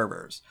same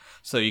servers,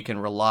 so you can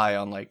rely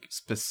on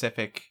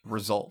specific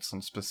results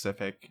and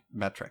specific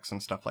metrics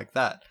and stuff like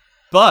that.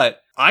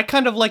 But I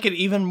kind of like it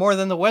even more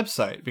than the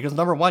website, because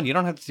number one, you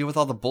don't have to deal with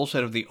all the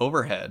bullshit of the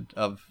overhead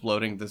of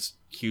loading this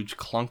huge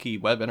clunky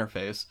web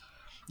interface.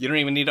 You don't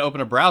even need to open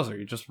a browser.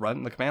 You just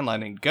run the command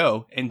line and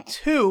go. And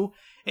two,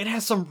 it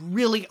has some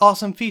really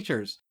awesome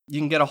features. You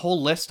can get a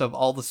whole list of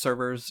all the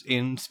servers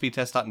in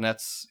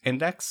speedtest.net's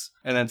index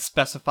and then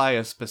specify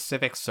a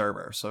specific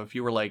server. So if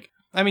you were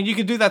you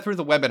could do that through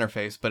the web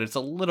interface, but it's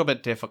a little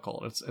bit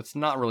difficult. It's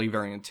not really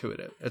very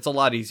intuitive. It's a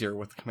lot easier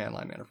with the command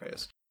line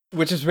interface,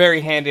 which is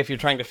very handy if you're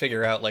trying to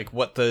figure out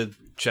what the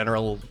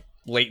general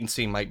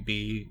latency might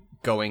be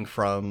going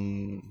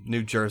from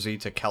New Jersey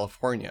to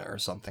California or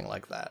something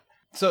like that.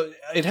 So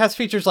it has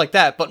features like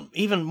that, but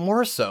even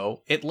more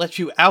so, it lets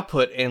you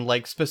output in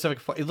specific.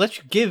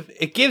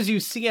 It gives you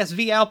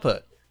CSV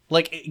output.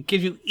 It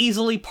gives you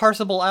easily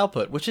parsable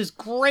output, which is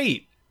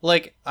great.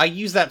 I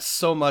use that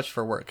so much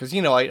for work because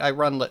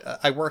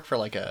I work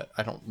for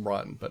I don't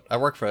run, but I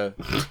work for a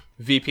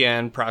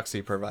VPN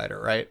proxy provider,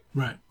 right?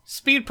 Right.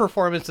 Speed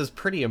performance is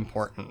pretty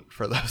important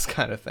for those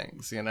kind of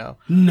things, No.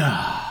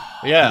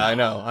 Yeah, I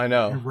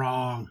know. You're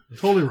wrong.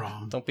 Totally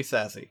wrong. Don't be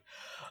sassy.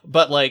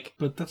 But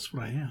But that's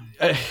what I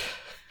am.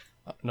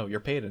 No, you're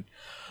paid.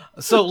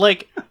 So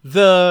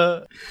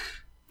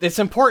it's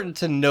important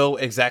to know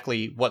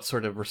exactly what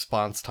sort of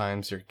response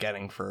times you're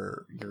getting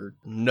for your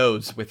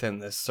nodes within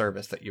this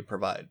service that you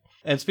provide.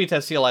 And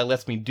Speedtest CLI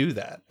lets me do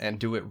that and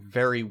do it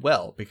very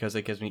well because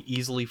it gives me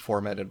easily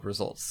formatted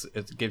results.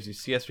 It gives you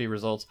CSV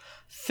results.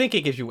 I think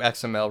it gives you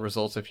XML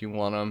results if you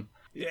want them.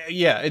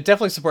 Yeah, it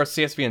definitely supports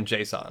CSV and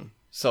JSON.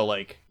 So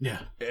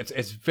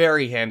it's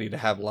very handy to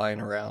have lying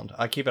around.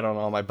 I keep it on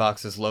all my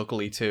boxes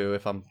locally too.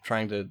 If I'm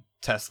trying to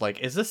test,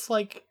 is this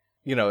I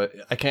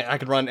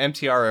could run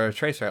MTR or a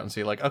traceroute and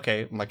see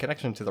okay, my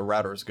connection to the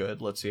router is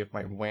good. Let's see if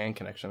my WAN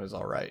connection is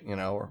all right.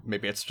 Or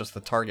maybe it's just the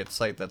target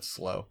site that's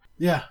slow.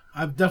 Yeah,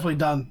 I've definitely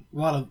done a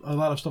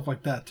lot of stuff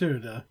like that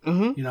too.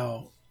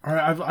 Or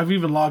I've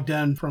even logged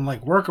in from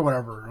work or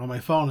whatever on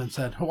my phone and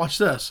said, watch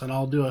this, and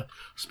I'll do a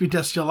speed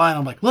test CLI, and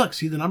I'm like, look,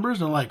 see the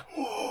numbers, and I'm like,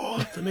 oh,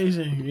 it's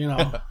amazing,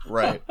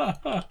 Right.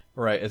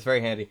 It's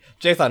very handy.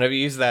 Jathan, have you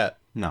used that?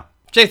 No.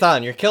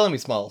 Jathan, you're killing me,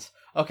 Smalls.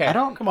 Okay. I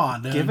don't Come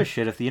on, dude. give a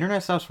shit. If the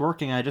internet stops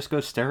working, I just go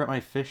stare at my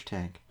fish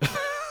tank.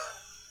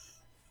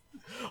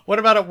 What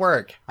about at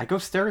work? I go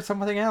stare at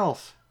something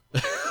else.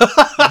 You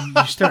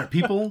stare at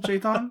people,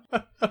 Jathan?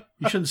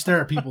 You shouldn't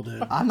stare at people,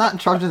 dude. I'm not in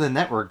charge of the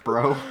network,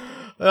 bro.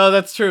 Oh,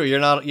 that's true. You're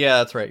not. Yeah,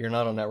 that's right. You're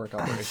not on network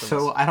operations.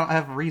 So I don't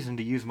have a reason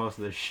to use most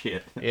of this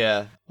shit.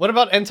 Yeah. What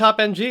about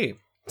NTOP-NG?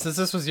 Since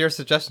this was your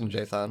suggestion,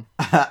 Jathan.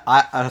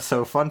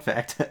 So fun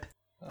fact,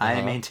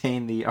 I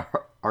maintain the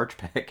Arch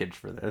package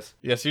for this.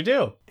 Yes, you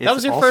do. That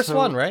was your first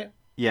one, right?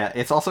 Yeah,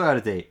 it's also out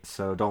of date,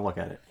 so don't look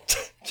at it.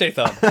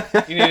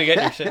 Jathan, you need to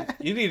get your shit.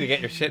 You need to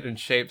get your shit in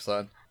shape,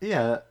 son.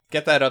 Yeah.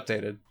 Get that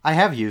updated. I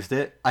have used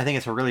it. I think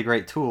it's a really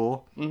great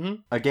tool. Mm-hmm.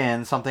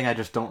 Again, something I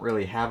just don't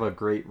really have a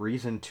great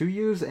reason to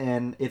use,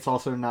 and it's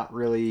also not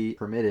really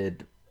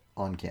permitted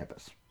on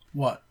campus.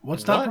 What?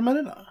 What's not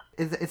permitted?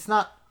 It's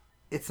not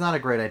a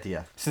great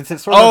idea. Since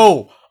it's sort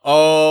of...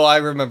 Oh, I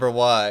remember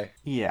why.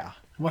 Yeah.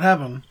 What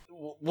happened?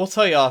 We'll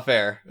tell you off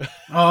air.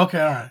 Oh,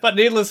 okay, all right. But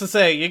needless to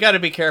say, you got to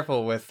be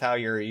careful with how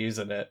you're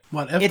using it.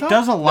 What? It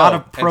does a lot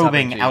of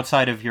probing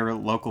outside of your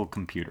local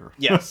computer.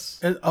 Yes.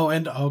 Okay. All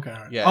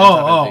right. Yeah.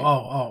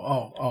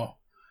 Oh.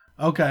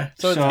 Okay.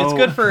 So it's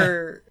good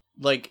for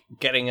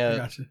getting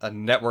a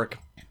network,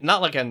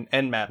 not like an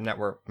Nmap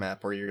network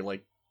map where you're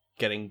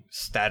getting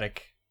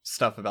static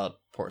stuff about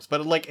ports,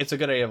 but it's a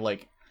good idea of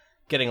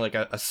getting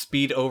a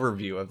speed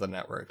overview of the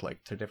network,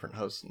 to different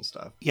hosts and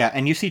stuff. Yeah,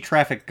 and you see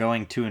traffic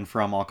going to and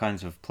from all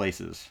kinds of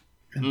places.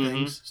 And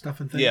things,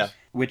 stuff and things. Yeah.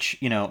 Which,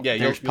 you'll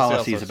there's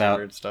policies about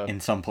in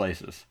some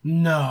places.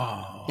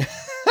 No.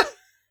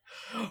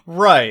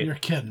 Right. You're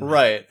kidding.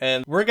 Right.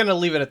 And we're going to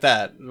leave it at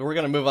that. We're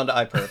going to move on to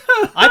iPerf.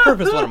 iPerf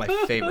is one of my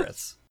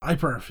favorites.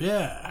 iPerf,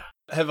 yeah.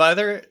 Have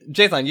either...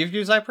 Jathan, you've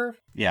used iPerf?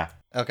 Yeah.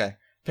 Okay.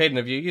 Peyton,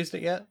 have you used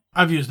it yet?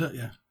 I've used it,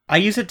 yeah. I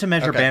use it to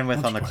measure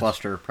bandwidth on the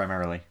cluster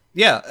primarily.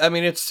 Yeah, I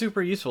mean, it's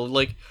super useful.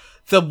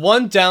 The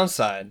one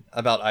downside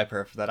about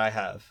iPerf that I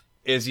have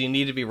is you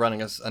need to be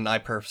running an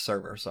iPerf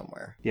server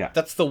somewhere. Yeah.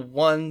 That's the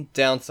one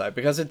downside,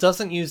 because it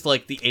doesn't use, the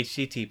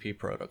HTTP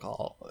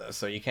protocol,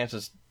 so you can't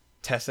just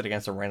test it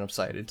against a random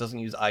site. It doesn't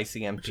use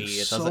ICMP.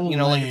 It doesn't,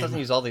 it doesn't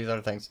use all these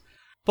other things.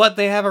 But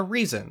they have a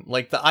reason.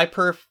 The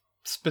iPerf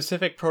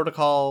specific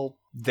protocol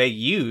they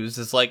use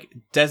is like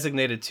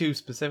designated to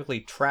specifically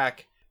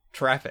track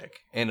traffic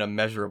in a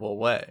measurable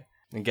way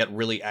and get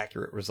really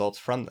accurate results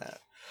from that.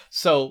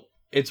 So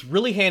it's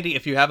really handy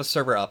if you have a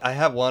server up. I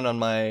have one on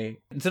my...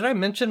 Did I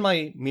mention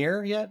my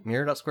mirror yet?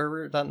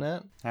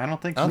 Mirror.squareroot.net? I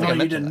don't think I so. don't think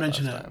No, I you didn't mentioned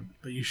mention that it, last time.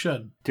 but you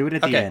should. Do it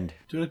at the Okay. end.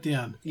 Do it at the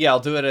end. Yeah, I'll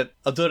do it at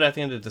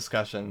the end of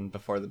discussion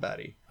before the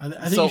baddie. I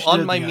think So you should do it on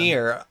at my the end.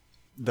 mirror,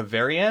 the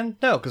very end?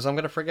 No, because I'm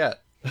going to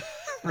forget.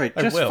 Right,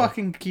 I just will.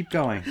 fucking keep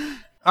going.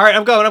 All right,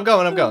 I'm going.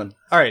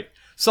 All right.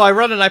 So I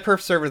run an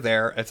iPerf server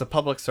there. It's a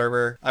public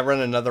server. I run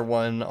another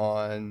one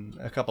on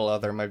a couple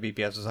other my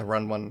VPSs. I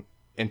run one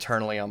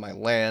internally on my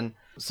LAN.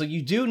 So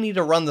you do need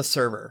to run the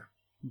server.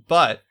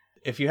 But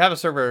if you have a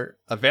server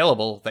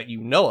available that you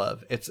know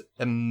of, it's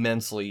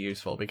immensely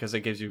useful because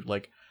it gives you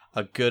like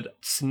a good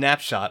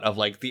snapshot of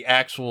like the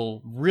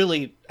actual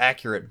really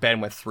accurate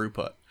bandwidth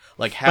throughput.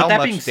 Like how that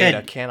much being data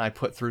said, can I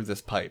put through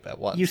this pipe at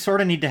once? You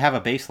sort of need to have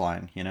a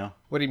baseline, you know?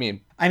 What do you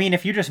mean? I mean,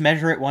 if you just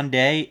measure it one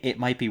day, it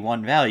might be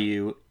one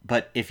value,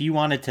 but if you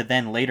wanted to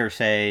then later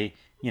say,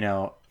 you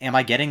know, am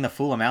I getting the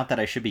full amount that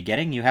I should be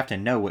getting? You have to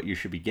know what you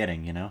should be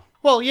getting, you know?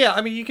 Well, yeah,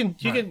 I mean, you can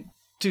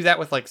do that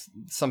with like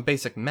some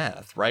basic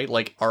math, right?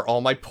 Like, are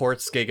all my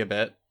ports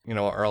gigabit? You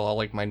know, are all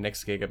like my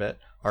NICs gigabit?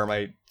 Are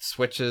my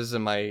switches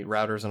and my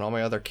routers and all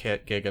my other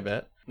kit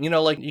gigabit? You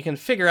know, like you can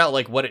figure out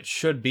like what it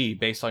should be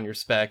based on your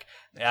spec.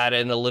 Add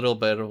in a little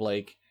bit of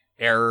like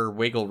error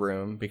wiggle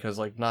room because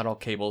like not all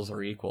cables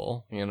are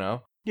equal, you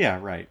know? Yeah,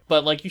 right.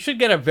 But like you should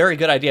get a very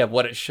good idea of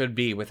what it should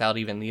be without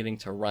even needing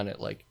to run it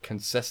like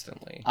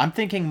consistently. I'm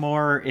thinking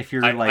more if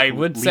you're I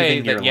would say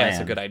leaving your that, yeah, it's a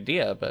LAN. good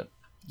idea, but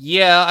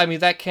yeah, I mean,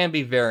 that can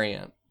be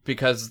variant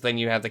because then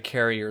you have the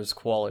carrier's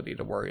quality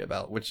to worry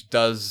about, which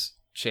does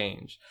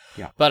change.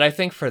 Yeah. But I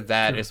think for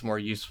that, it's more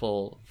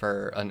useful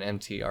for an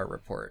MTR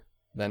report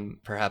than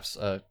perhaps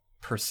a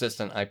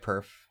persistent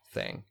iPerf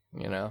thing,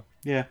 you know?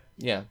 Yeah.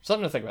 Yeah,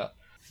 something to think about.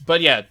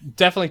 But yeah,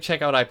 definitely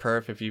check out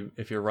iPerf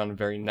if you run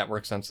very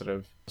network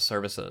sensitive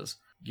services.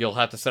 You'll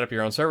have to set up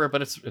your own server,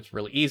 but it's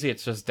really easy.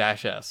 It's just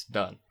 -s,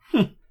 done.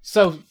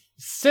 So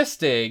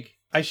Sysdig,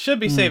 I should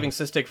be saving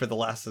Sysdig for the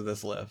last of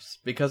this list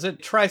because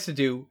it tries to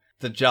do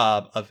the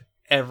job of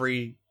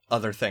every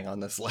other thing on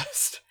this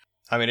list.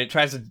 I mean, it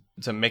tries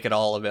to make it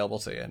all available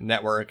to you.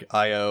 Network,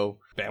 I/O,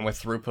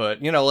 bandwidth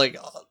throughput, you know, like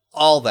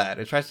all that.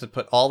 It tries to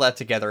put all that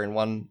together in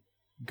one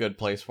good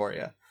place for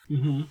you.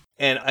 Mm-hmm.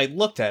 And I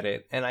looked at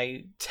it and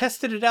I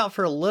tested it out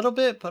for a little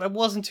bit, but I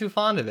wasn't too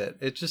fond of it.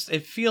 It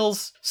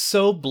feels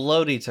so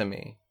bloaty to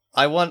me.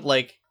 I want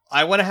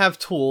to have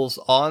tools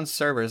on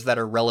servers that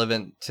are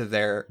relevant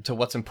to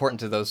what's important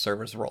to those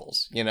servers'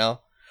 roles, you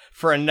know?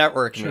 For a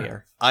network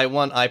mirror, I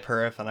want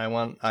iPerf and I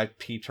want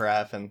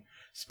IPtraf and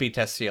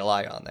Speedtest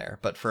CLI on there.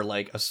 But for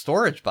like a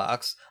storage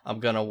box, I'm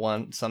going to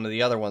want some of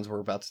the other ones we're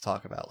about to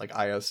talk about, like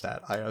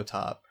IOStat,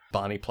 IOTop,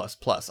 Bonnie++.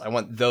 I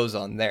want those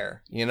on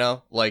there, you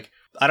know? Like,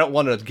 I don't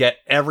want to get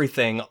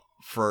everything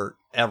for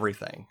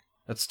everything.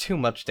 That's too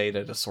much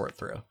data to sort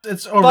through.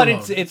 It's But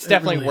overload. it's It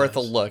definitely really worth a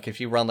is. look if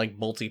you run like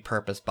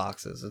multi-purpose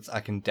boxes.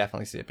 I can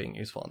definitely see it being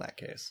useful in that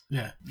case.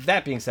 Yeah.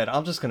 That being said,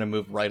 I'm just going to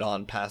move right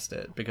on past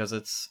it because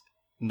it's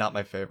not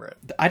my favorite.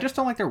 I just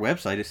don't like their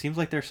website. It seems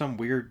like they're some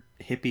weird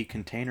hippie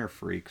container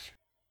freaks.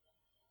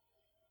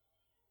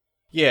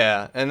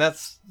 Yeah, and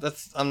that's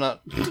I'm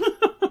not.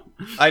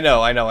 I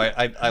know.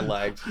 I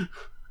lagged.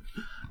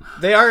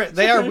 They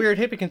are weird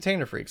hippie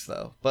container freaks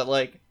though, but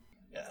like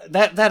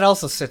that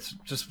also sits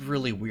just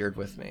really weird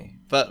with me.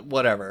 But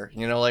whatever,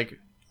 you know, like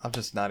I'm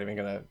just not even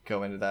gonna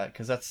go into that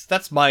because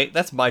that's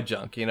my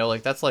junk, you know,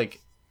 like that's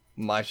like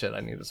my shit I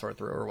need to sort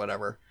through or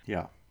whatever.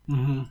 Yeah.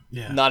 Mm-hmm.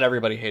 Yeah. Not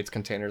everybody hates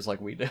containers like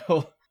we do.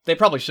 They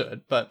probably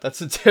should, but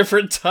that's a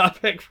different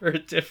topic for a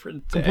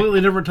different day. Completely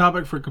different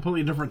topic for a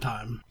completely different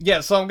time. Yeah,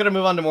 so I'm going to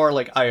move on to more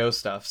like I/O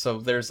stuff. So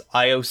there's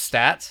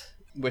IOStat,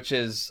 which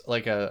is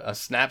like a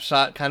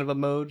snapshot kind of a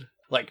mode,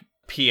 like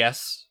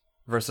PS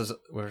versus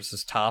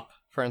top,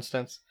 for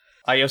instance.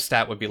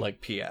 IOStat would be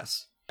like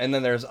PS. And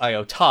then there's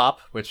IOTop,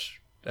 which,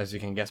 as you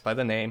can guess by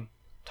the name,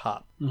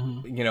 top.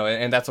 Mm-hmm. You know,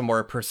 and that's a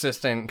more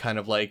persistent kind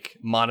of like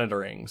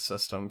monitoring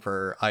system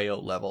for I/O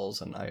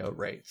levels and I/O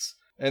rates.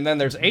 And then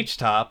there's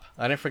HTOP.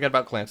 I didn't forget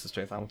about glances,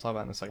 Jathan. We'll talk about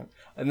it in a second.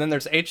 And then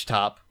there's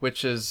HTOP,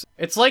 which is,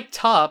 it's like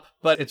top,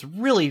 but it's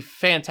really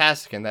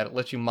fantastic in that it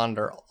lets you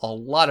monitor a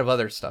lot of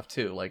other stuff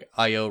too, like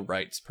I/O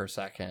writes per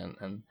second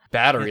and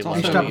battery It's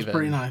life. also HTOP is even.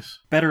 pretty nice.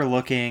 Better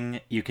looking.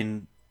 You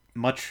can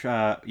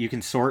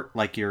sort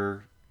like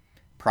your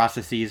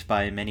processes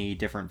by many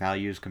different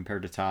values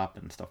compared to top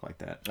and stuff like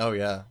that. Oh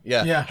yeah,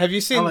 yeah. Yeah, Have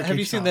you seen I like Have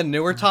you HTOP. seen the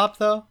newer top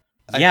though?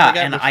 Yeah,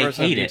 forget and which I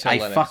version of hate it. Detail I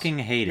Linux. fucking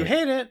hate You it.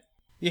 hate it.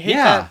 You hate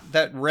Yeah.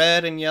 that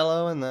red and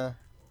yellow and the.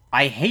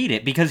 I hate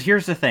it because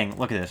here's the thing.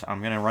 Look at this.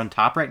 I'm gonna run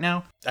top right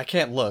now. I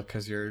can't look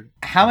because you're.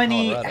 How in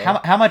many?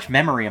 Colorado. How much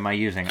memory am I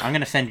using? I'm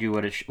gonna send you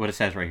what it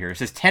says right here. It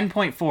says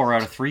 10.4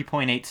 out of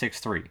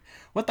 3.863.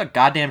 What the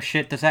goddamn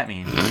shit does that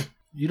mean?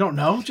 You don't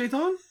know,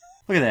 Jathan?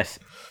 Look at this.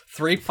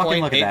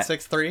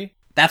 3.863.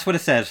 That's what it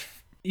says.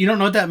 You don't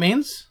know what that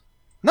means?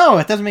 No,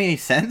 it doesn't make any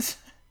sense.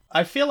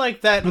 I feel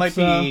like that might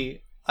Let's,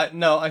 be...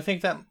 no, I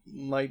think that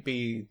might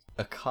be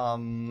a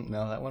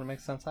No, that wouldn't make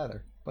sense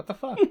either. What the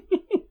fuck?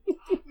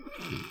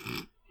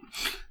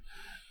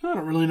 I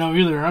don't really know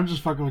either. I'm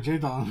just fucking with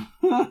Jathan.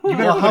 You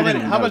better put it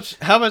in the notes.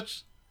 How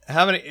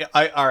many?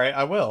 All right,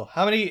 I will.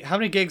 How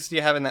many gigs do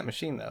you have in that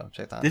machine though,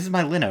 Jathan? This is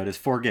my Linode. It's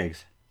 4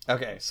 gigs.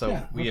 Okay, so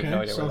Yeah, we have okay,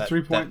 no idea so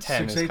where that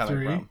 10 is coming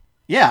 3.683. from.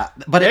 Yeah,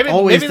 but it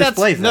always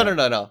displays that.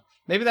 No.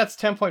 Maybe that's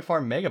 10.4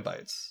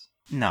 megabytes.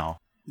 No.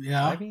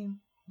 Yeah. I mean,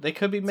 they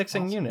could be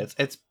mixing units.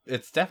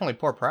 It's definitely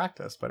poor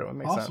practice, but it would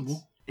make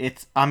sense.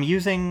 I'm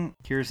using...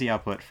 Here's the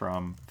output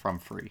from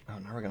free. Oh,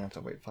 now we're gonna have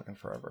to wait fucking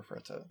forever for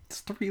it to...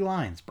 It's 3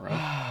 lines, bro.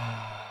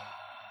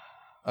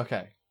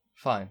 Okay,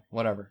 fine,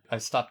 whatever. I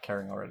stopped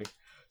caring already.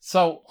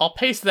 So I'll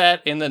paste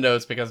that in the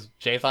notes because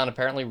Jathan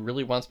apparently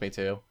really wants me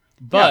to.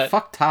 But yeah,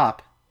 fuck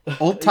top.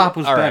 Old top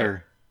was All right.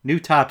 better. New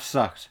top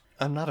sucks.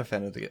 I'm not a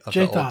fan of the old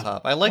Jathan,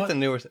 top. I like what? the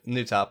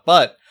new top,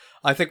 but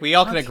I think we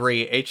all can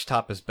agree H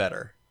top is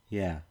better.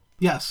 Yeah.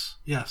 Yes.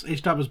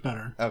 H-Top is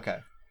better. Okay.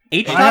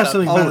 I have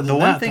something better than the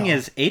one that, thing though.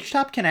 is,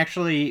 H-Top can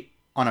actually,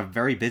 on a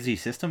very busy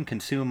system,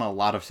 consume a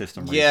lot of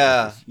system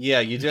Yeah, resources.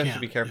 you do have to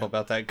be careful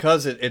about that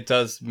because it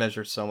does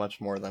measure so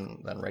much more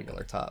than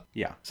regular top.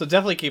 Yeah. So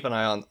definitely keep an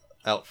eye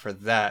out for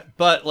that.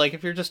 But like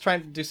if you're just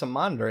trying to do some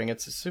monitoring,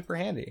 it's super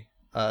handy.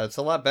 It's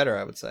a lot better,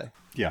 I would say.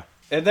 Yeah.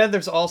 And then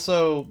there's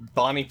also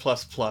Bonnie++,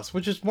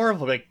 which is more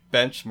of like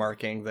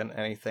benchmarking than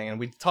anything. And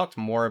we talked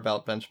more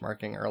about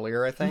benchmarking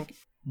earlier, I think.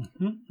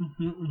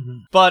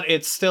 But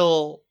it's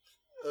still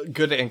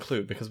good to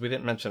include because we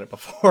didn't mention it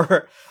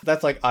before.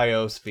 That's like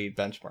I/O speed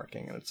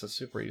benchmarking, and it's a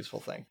super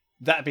useful thing.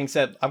 That being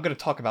said, I'm going to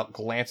talk about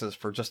glances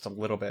for just a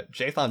little bit.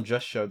 Jathan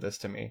just showed this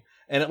to me,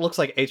 and it looks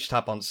like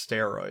H-Top on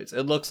steroids.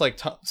 It looks like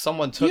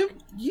someone took...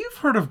 You've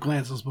heard of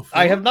glances before.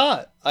 I have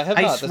not.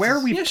 I swear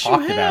we've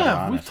talked about it,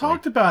 honestly. We've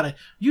talked about it.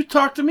 You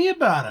talked to me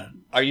about it.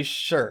 Are you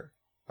sure?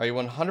 Are you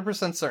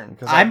 100% certain?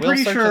 Because I'm I will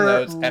pretty search sure- the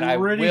notes, and I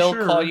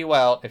will call you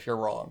out if you're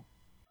wrong.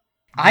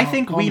 I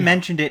think call we me.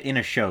 mentioned it in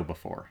a show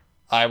before.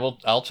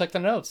 I'll check the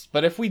notes.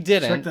 But if we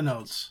didn't... Check the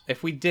notes.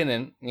 If we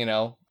didn't,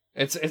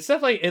 it's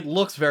definitely, it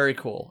looks very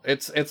cool.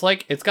 It's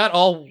like, it's got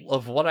all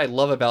of what I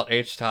love about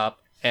H-Top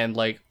and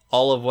like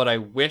all of what I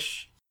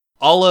wish,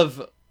 all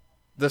of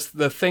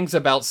the things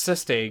about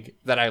Systig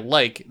that I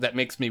like that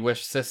makes me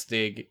wish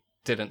Systig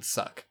didn't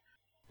suck.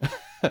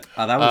 That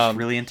was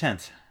really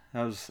intense.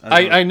 That was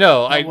I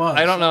know. I was.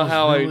 don't know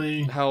That was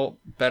really- how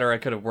better I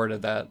could have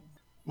worded that.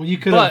 Well, you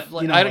could But have.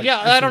 like,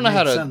 I don't know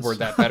how to word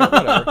that better.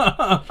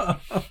 Whatever.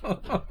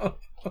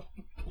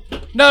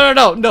 No.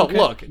 Okay.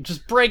 Look,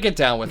 just break it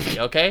down with me,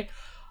 okay?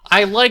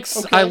 I like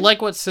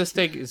what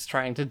Systig is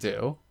trying to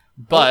do,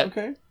 but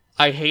okay.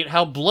 I hate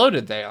how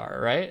bloated they are,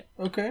 right?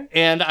 Okay.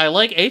 And I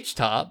like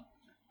H-Top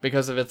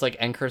because of its like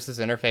Ncurse's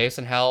interface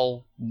and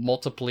how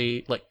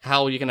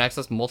how you can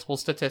access multiple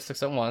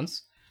statistics at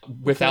once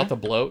without the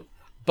bloat.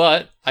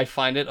 But I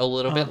find it a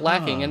little bit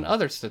lacking in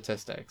other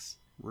statistics.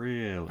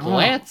 Really?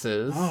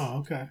 Glances Oh,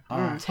 okay.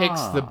 All right.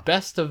 takes the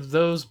best of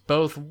those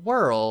both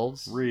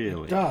worlds.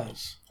 Really? It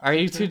does. Are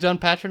you two done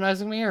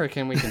patronizing me, or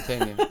can we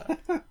continue?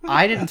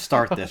 I didn't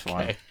start this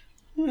one.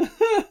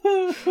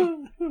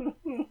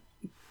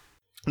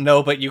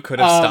 No, but you could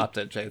have stopped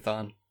it,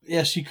 Jathan.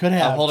 Yes, you could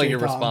have. I'm holding you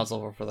Jathan.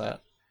 responsible for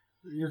that.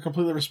 You're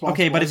completely responsible.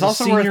 Okay, but it's As a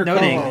also worth senior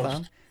noting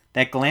co-host.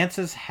 that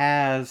Glances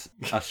has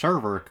a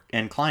server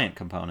and client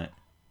component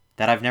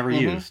that I've never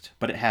used,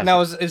 but it has. Now,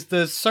 is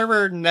the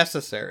server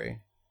necessary?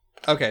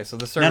 Okay, so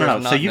the server No.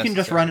 is not So you can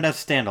just necessary. run it as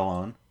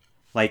standalone.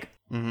 Like,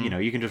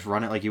 you can just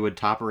run it like you would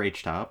top or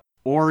H-Top.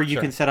 Or you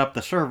Sure. can set up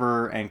the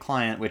server and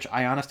client, which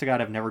I honest to God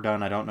have never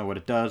done. I don't know what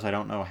it does. I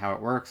don't know how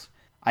it works.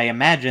 I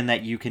imagine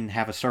that you can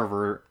have a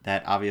server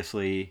that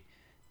obviously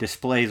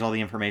displays all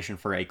the information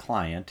for a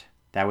client.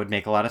 That would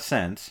make a lot of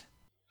sense.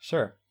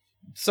 Sure.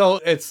 So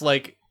it's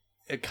like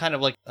kind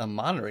of like a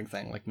monitoring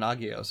thing, like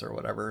Nagios or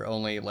whatever,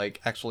 only like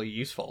actually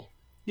useful.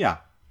 Yeah.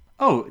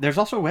 Oh, there's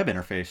also a web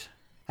interface.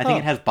 I think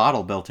it has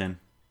Bottle built in.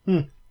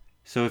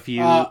 So if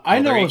you...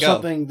 I there know you of go.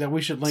 something that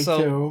we should link So-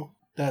 to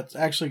that's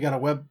actually got a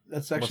web.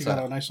 That's actually What's got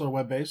that? a nice little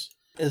web base.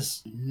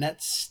 Is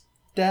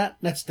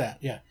Netstat?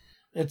 Yeah,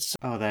 it's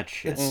Oh, that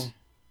shit.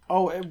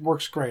 it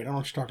works great. I don't know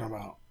what you're talking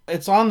about.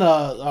 It's on the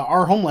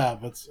our home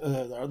lab. It's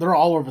they're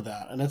all over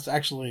that, and it's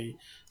actually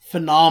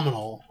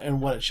phenomenal in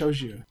what it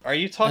shows you. Are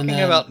you talking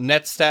then- about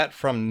NetStat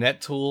from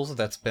NetTools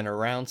that's been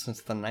around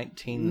since the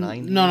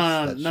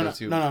 1990s? That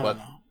shows you what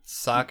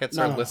sockets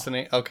are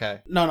listening.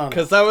 Okay. No.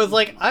 Because I was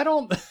like, I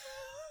don't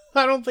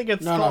think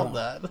it's called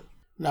that.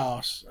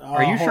 No.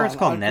 Are you sure it's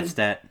called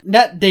Netstat?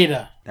 Net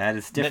data. That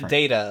is different. Net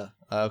data.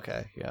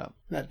 Okay, yeah.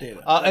 Net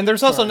data. And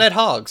there's also Sorry.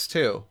 NetHogs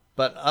too,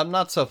 but I'm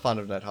not so fond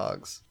of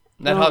NetHogs.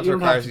 Well, NetHogs you don't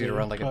requires have you to to be,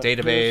 run like a but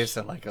database there's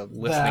and like a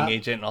listening that.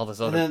 agent and all this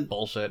And other then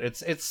bullshit.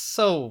 It's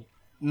so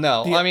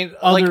no. the I mean,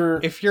 other-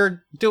 like if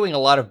you're doing a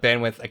lot of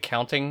bandwidth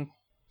accounting,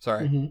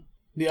 sorry. Mm-hmm.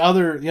 The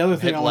other thing Hit I want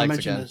to legs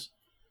mention again. is,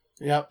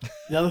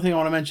 the other thing I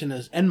want to mention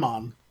is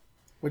Enmon.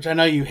 which I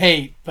know you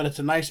hate, but it's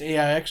a nice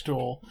AIX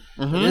tool.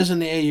 Mm-hmm. It is in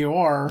the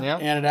AUR, Yep.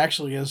 and it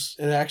actually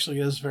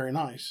is very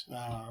nice,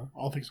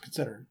 all things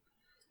considered.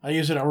 I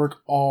use it at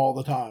work all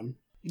the time.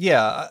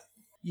 Yeah.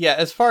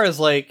 As far as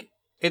like,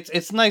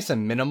 it's nice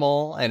and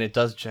minimal, and it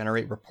does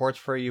generate reports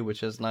for you,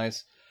 which is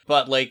nice.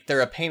 But like,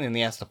 they're a pain in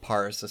the ass to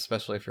parse,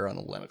 especially if you're on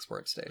the Linux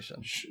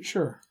workstation.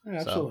 Sure, yeah,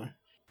 absolutely. So,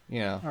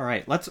 yeah. All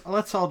right,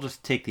 let's all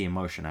just take the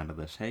emotion out of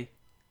this. Hey,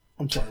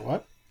 I'm sorry,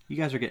 what? you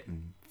guys are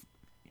getting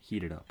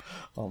heated up.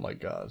 Oh my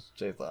gosh,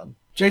 Jathan.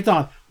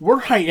 Jathan, we're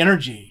high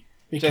energy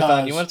because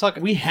Jathan, you wanna talk?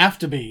 We have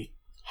to be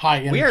high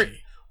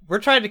energy. We're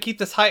trying to keep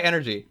this high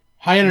energy.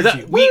 High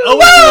energy. We owe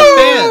it to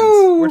the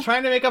fans. We're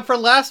trying to make up for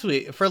last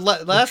week,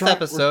 last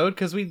episode,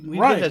 because we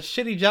right. did a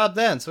shitty job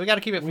then. So we got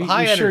to keep it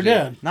high energy. We sure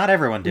did. Not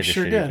everyone did a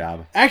shitty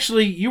job.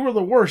 Actually, you were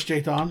the worst,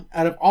 Jathan.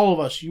 Out of all of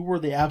us, you were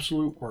the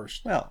absolute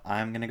worst. Well,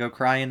 I'm gonna go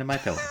cry into my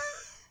pillow.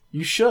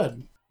 You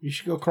should. You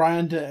should go cry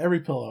into every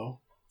pillow.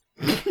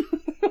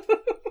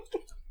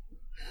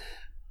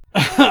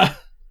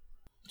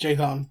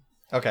 Jathan.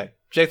 Okay,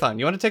 Jathan,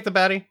 you want to take the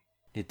baddie?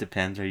 It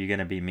depends. Are you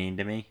gonna be mean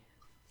to me?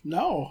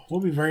 No,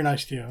 we'll be very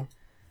nice to you.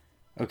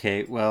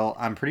 Okay, well,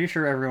 I'm pretty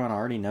sure everyone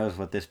already knows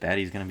what this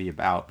baddie's going to be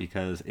about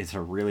because it's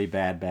a really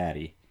bad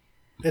baddie.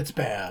 It's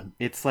bad.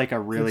 It's like a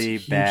really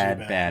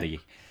bad baddie.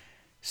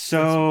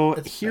 So,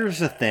 here's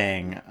the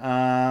thing.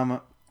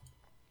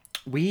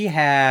 We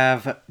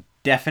have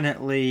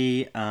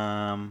definitely...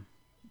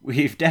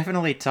 we've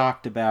definitely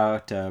talked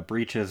about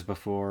breaches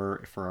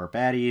before for our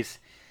baddies,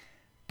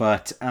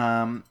 but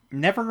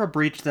never a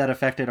breach that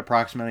affected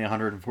approximately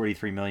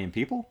 143 million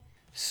people.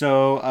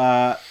 So,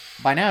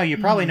 by now you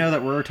probably know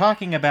that we're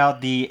talking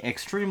about the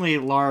extremely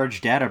large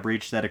data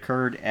breach that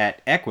occurred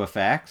at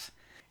Equifax.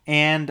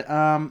 And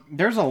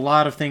there's a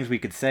lot of things we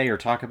could say or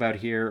talk about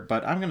here,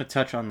 but I'm going to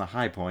touch on the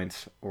high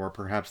points, or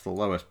perhaps the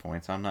lowest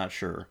points, I'm not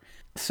sure.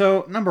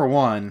 So, number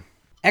one,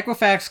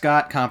 Equifax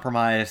got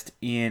compromised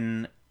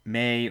in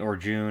May or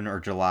June or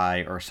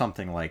July or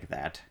something like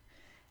that,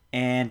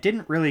 and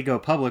didn't really go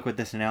public with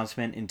this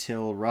announcement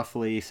until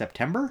roughly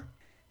September.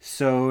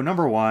 So,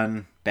 number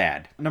one,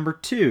 bad. Number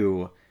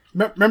two...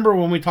 Remember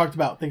when we talked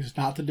about things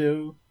not to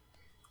do?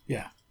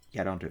 Yeah.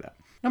 Yeah, don't do that.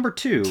 Number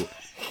two,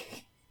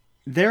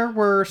 there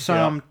were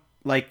some,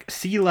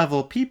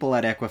 C-level people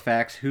at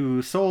Equifax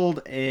who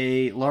sold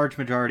a large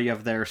majority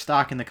of their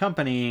stock in the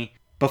company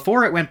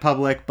before it went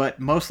public, but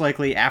most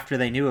likely after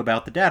they knew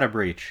about the data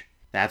breach.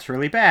 That's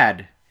really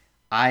bad.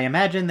 I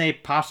imagine they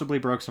possibly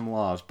broke some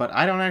laws, but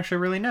I don't actually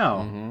really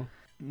know. Mm-hmm.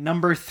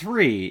 Number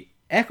three...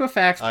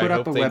 Equifax put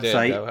up a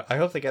website. I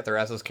hope they get their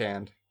asses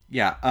canned.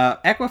 Yeah,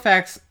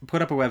 Equifax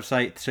put up a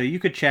website so you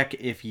could check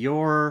if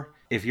your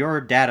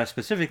data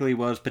specifically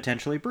was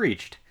potentially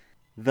breached.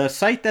 The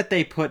site that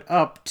they put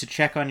up to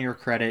check on your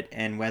credit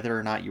and whether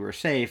or not you were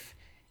safe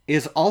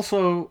is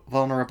also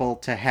vulnerable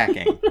to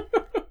hacking.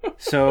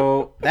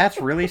 So that's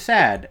really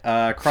sad.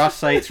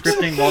 Cross-site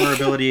scripting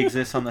vulnerability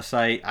exists on the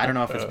site. I don't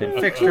know if it's been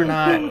fixed or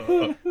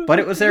not, but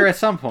it was there at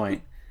some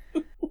point.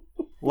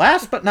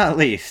 Last but not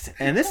least,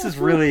 and this is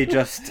really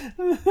just...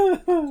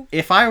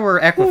 If I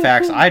were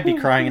Equifax, I'd be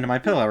crying into my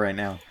pillow right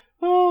now.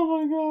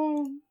 Oh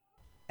my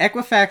god.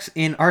 Equifax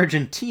in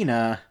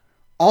Argentina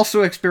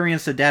also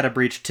experienced a data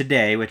breach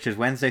today, which is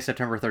Wednesday,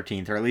 September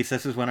 13th, or at least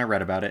this is when I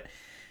read about it,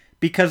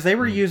 because they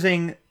were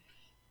using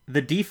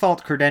the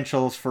default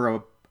credentials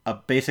for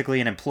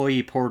basically an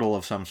employee portal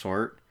of some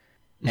sort,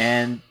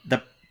 and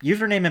the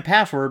username and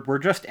password were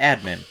just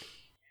admin.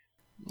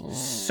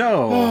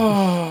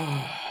 So...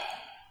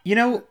 You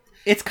know,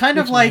 it's kind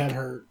of like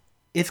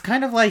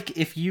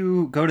if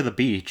you go to the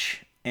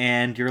beach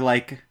and you're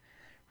like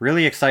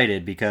really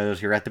excited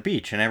because you're at the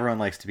beach and everyone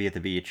likes to be at the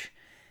beach.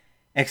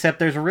 Except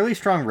there's a really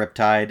strong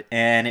riptide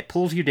and it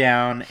pulls you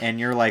down and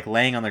you're like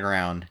laying on the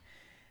ground.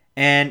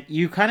 And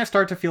you kind of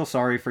start to feel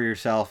sorry for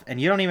yourself and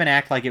you don't even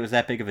act like it was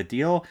that big of a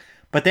deal.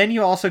 But then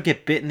you also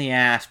get bit in the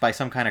ass by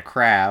some kind of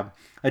crab.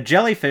 A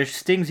jellyfish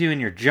stings you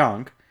in your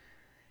junk.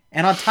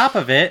 And on top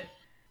of it,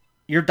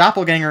 your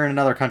doppelganger in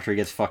another country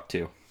gets fucked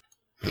too.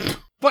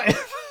 What?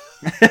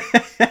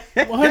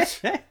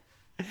 What?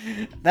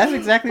 That's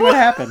exactly what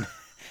happened.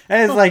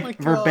 That is like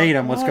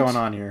verbatim what's going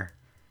on here.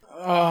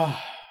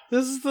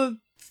 This is the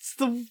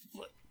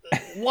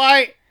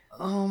why?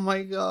 Oh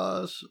my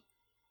gosh!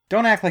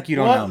 Don't act like you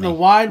don't know me.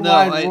 What in the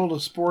wide world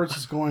of sports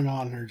is going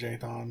on here,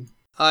 Jathan?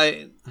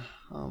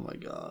 Oh my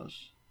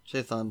gosh,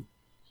 Jathan,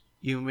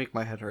 you make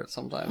my head hurt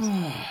sometimes.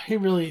 He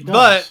really does.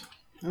 But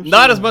Absolutely.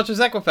 Not as much as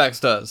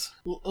Equifax does.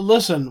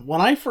 Listen,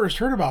 when I first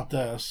heard about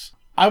this,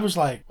 I was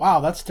like, "Wow,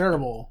 that's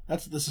terrible.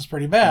 This is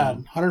pretty bad.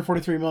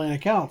 143 million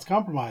accounts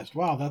compromised.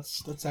 Wow,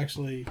 that's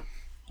actually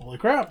holy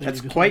crap. That's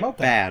quite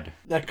bad.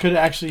 That could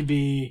actually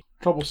be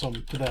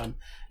troublesome to them."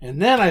 And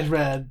then I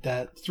read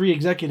that 3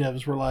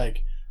 executives were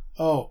like,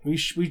 "Oh, we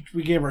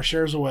gave our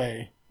shares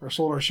away or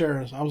sold our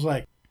shares." I was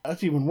like,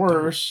 "That's even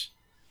worse."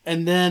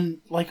 And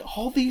then like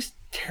all these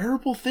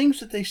terrible things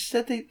that they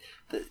said they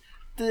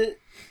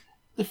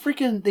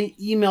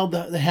emailed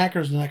the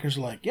hackers, and the hackers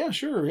were like, "Yeah,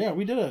 sure, yeah,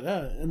 we did it."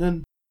 And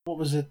then what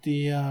was it,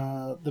 the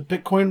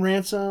Bitcoin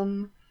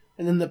ransom,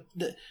 and then the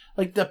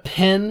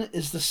pen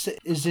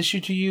is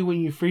issued to you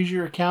when you freeze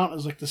your account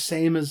is like the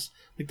same as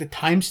like the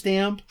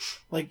timestamp,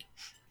 like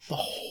the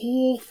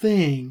whole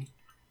thing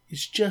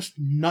is just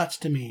nuts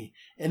to me.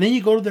 And then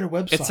you go to their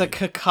website. It's a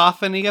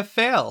cacophony of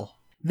fail.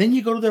 Then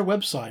you go to their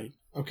website,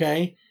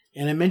 okay,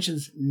 and it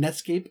mentions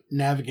Netscape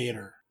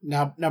Navigator.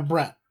 Now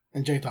Brent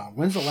and J-Tom,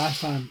 when's the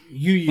last time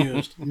you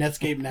used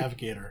Netscape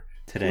Navigator?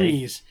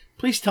 Today.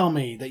 Please tell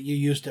me that you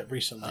used it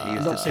recently.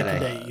 Don't say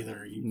today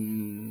either,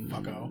 you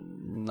fucko.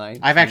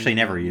 I've actually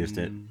never used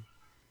it.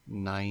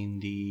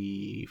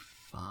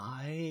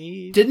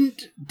 95?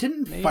 Didn't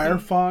Maybe?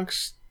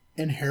 Firefox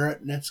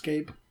inherit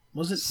Netscape?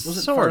 Was it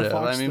sort of?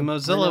 Firefox I mean, to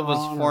Mozilla bring it was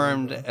on,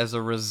 formed or... as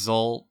a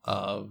result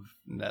of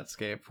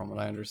Netscape, from what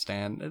I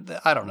understand.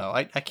 I don't know.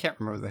 I can't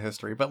remember the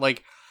history, but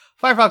like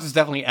Firefox is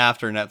definitely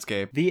after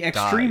Netscape. The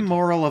extreme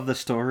moral of the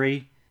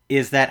story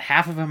is that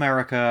half of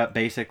America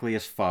basically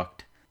is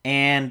fucked.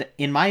 And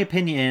in my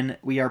opinion,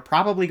 we are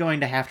probably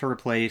going to have to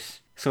replace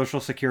social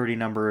security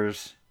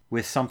numbers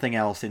with something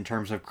else in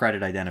terms of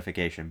credit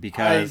identification.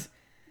 Because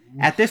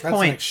at this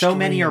point, so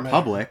many are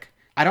public.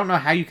 I don't know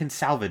how you can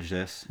salvage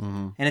this.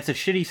 Mm-hmm. And it's a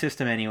shitty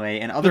system anyway,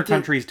 and other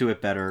countries do it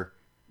better.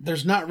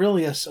 There's not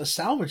really a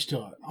salvage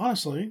to it,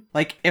 honestly.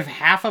 Like, if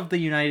half of the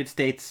United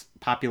States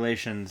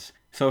population's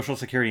social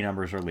security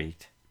numbers are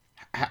leaked,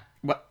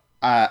 what?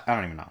 I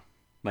don't even know.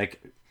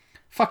 Like,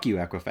 fuck you,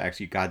 Equifax,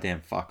 you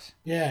goddamn fucks.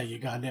 Yeah, you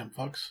goddamn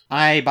fucks.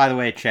 I, by the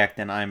way, checked,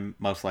 and I'm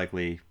most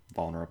likely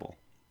vulnerable.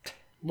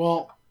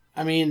 Well,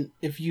 I mean,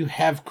 if you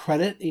have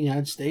credit in the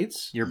United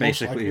States, you're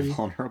basically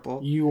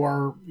vulnerable.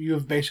 You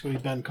have basically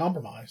been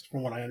compromised,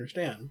 from what I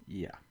understand.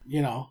 Yeah.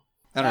 You know,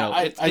 I don't know.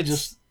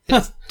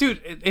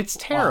 Dude, it's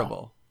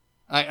terrible.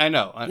 Wow. I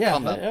know.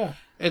 Yeah.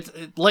 It's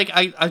like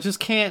I just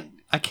can't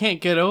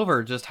get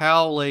over just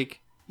how,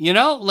 like, you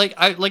know, like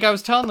I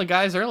was telling the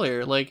guys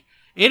earlier, like,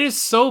 it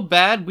is so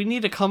bad. We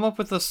need to come up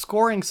with a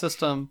scoring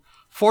system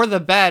for the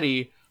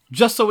baddie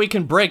just so we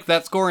can break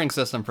that scoring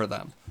system for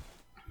them.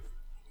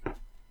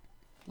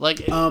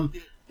 Like,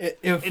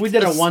 if we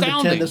did a 1 to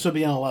 10, this would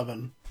be an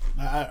 11.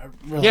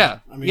 Really, yeah,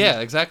 I mean, yeah,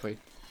 exactly.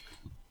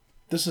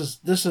 This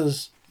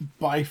is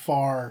by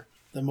far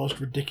the most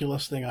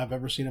ridiculous thing I've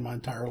ever seen in my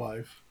entire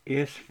life.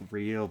 It's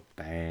real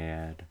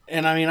bad.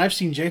 And I mean, I've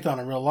seen Jathan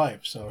in real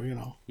life, so you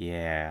know.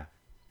 Yeah.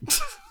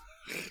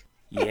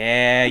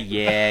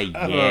 Yeah.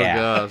 Oh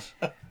gosh.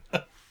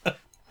 All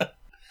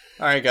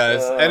right,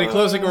 guys. Any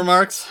closing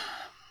remarks?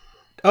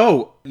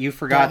 Oh, you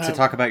forgot to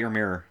talk about your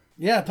mirror.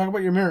 Yeah, talk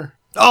about your mirror.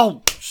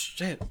 Oh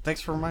shit!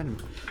 Thanks for reminding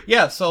me.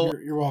 Yeah, so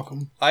you're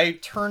welcome. I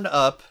turned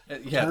up.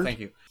 Thank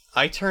you.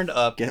 I turned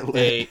up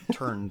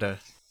turned.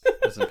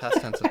 As in past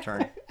tense of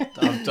turn.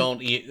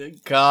 Don't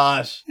eat.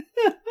 Gosh.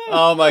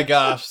 Oh my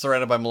gosh!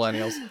 Surrounded by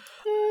millennials.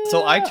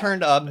 So I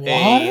turned up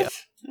a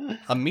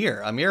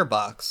mirror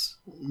box.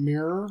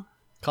 Mirror.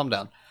 Calm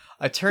down.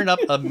 I turned up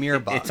a mirror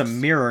box. It's a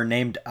mirror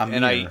named Amir.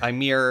 And I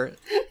mirror.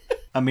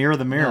 Amir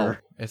the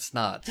mirror. No, it's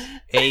not.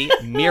 A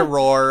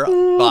mirror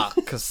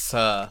box.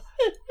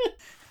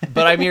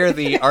 But I mirror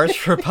the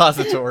Arch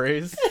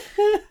repositories.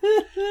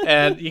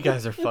 And you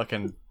guys are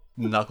fucking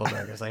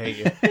knuckledraggers. I hate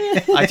you.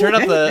 I turn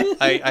up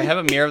I have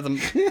a mirror of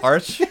the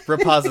Arch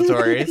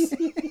repositories.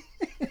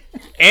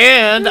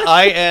 And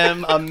I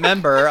am a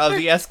member of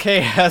the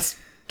SKS.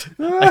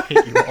 I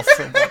hate you all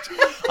so much.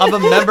 I'm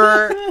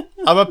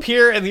a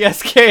peer in the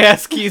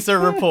SKS key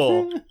server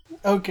pool.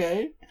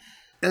 Okay.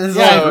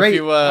 So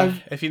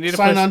if you need a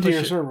sign place on to to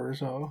your push server,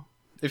 so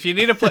if you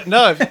need a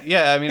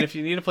if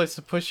you need a place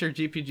to push your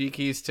GPG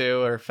keys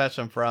to or fetch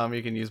them from,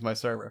 you can use my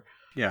server.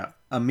 Yeah,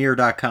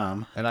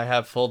 Amir.com. And I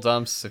have full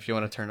dumps if you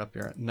want to turn up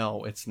your...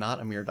 No, it's not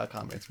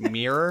Amir.com. It's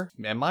mirror,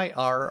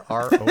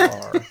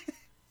 MIRROR,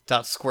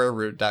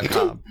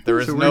 .squareroot.com. There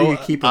is no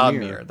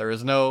Amir. There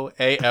is no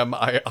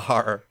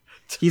AMIR.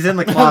 He's in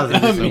the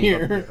closet.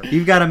 Amir.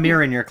 You've got a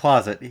mirror in your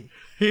closet.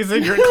 He's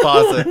in your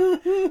closet.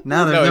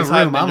 Now there's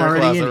no room. I'm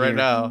already in right here.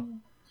 now.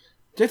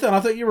 Jathan, I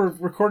thought you were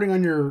recording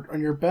on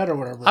your bed or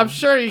whatever. I'm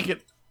sure you can...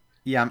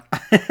 Yeah.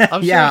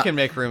 I'm sure you can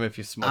make room if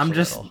you smoke I'm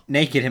just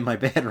naked in my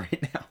bed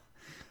right now.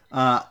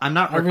 I'm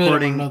not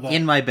recording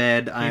in my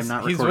bed. I'm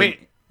not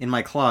recording in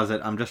my closet.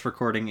 I'm just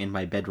recording in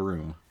my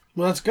bedroom.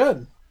 Well, that's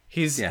good.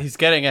 He's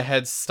getting a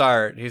head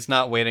start. He's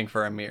not waiting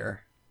for a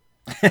mirror.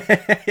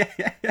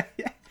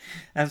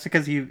 That's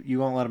because you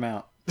won't let him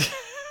out.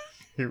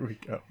 Here we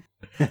go.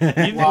 Look,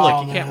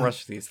 you can't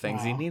rush these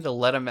things. Wow. You need to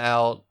let him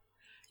out.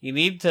 You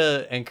need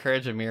to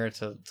encourage Amir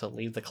to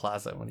leave the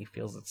closet when he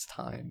feels it's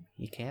time.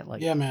 You can't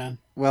Yeah, man.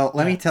 Well,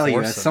 let me tell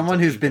you, as someone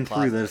who's been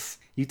through this,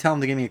 you tell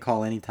him to give me a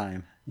call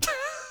anytime.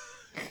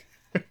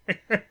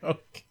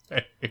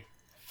 Okay.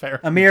 Fair.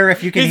 Amir,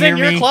 if you can hear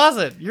me. He's in your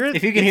closet.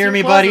 If you can hear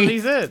me, buddy.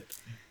 He's in.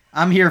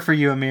 I'm here for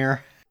you,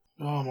 Amir.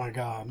 Oh my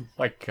god.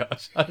 My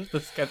gosh. How did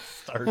this get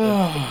started?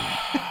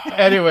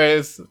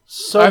 Anyways,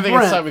 so I think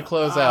it's time we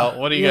close out.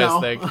 What do you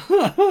guys think?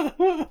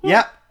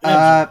 Yep.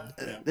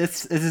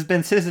 This has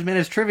been Citizen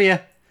Minutes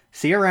Trivia.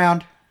 See you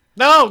around.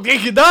 No,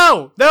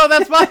 no,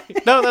 that's mine.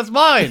 No, that's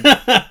mine.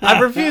 I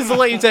refuse to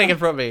let you take it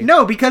from me.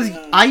 No, because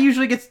I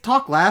usually get to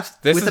talk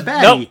last with the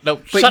baddie. No,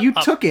 but shut you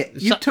up. took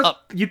it.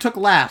 You took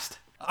last.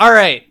 All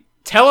right,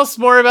 tell us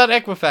more about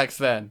Equifax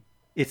then.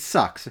 It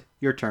sucks.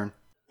 Your turn.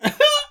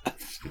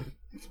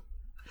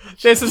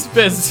 This is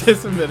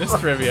Business and Minutes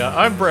Trivia.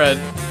 I'm Brent.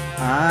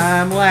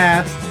 I'm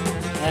last.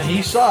 And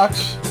he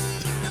sucks.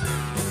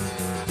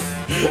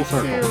 Full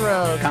circle.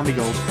 Hero. Comedy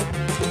gold.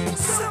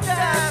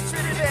 Sometimes,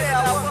 pretty baby,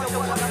 I wonder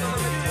what I'm gonna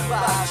do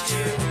about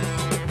you.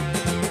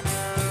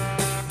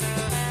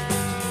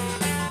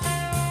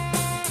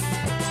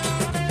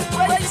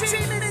 Well, you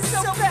treat me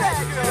so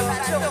bad, girl, I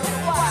don't know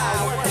why.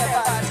 What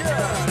have I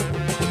done?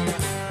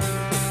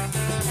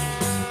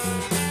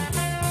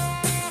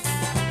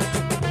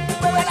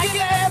 Well, I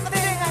get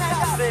everything I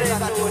got, babe. I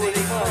know it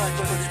ain't much,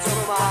 but it's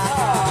from my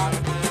heart.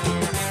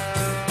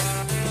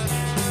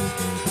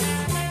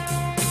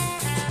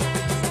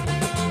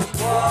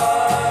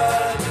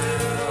 What do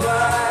I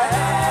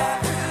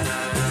have to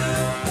do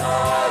for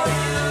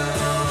you?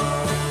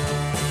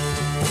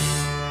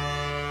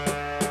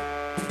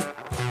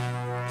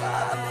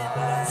 Bobby,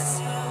 bless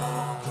you,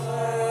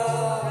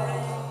 girl.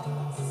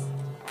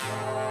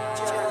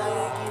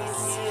 Johnny,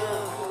 kiss you,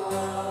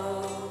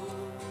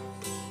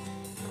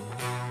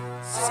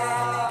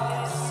 Sally,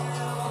 kiss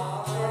you,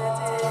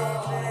 pretty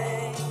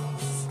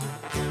face.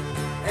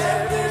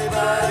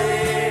 Everybody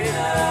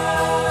knows.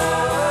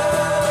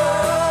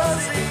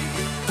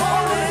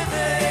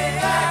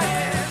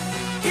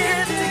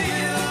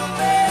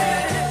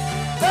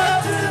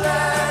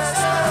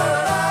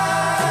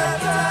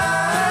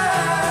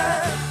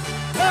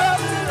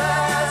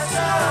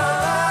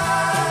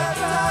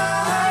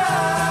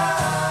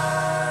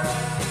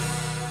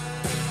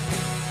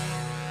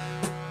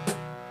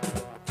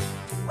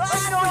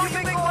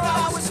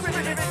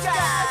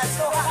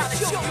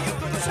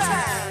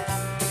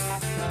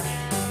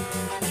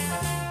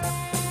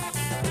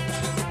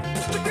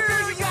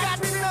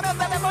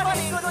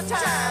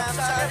 Times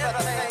are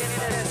everything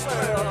in this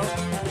world.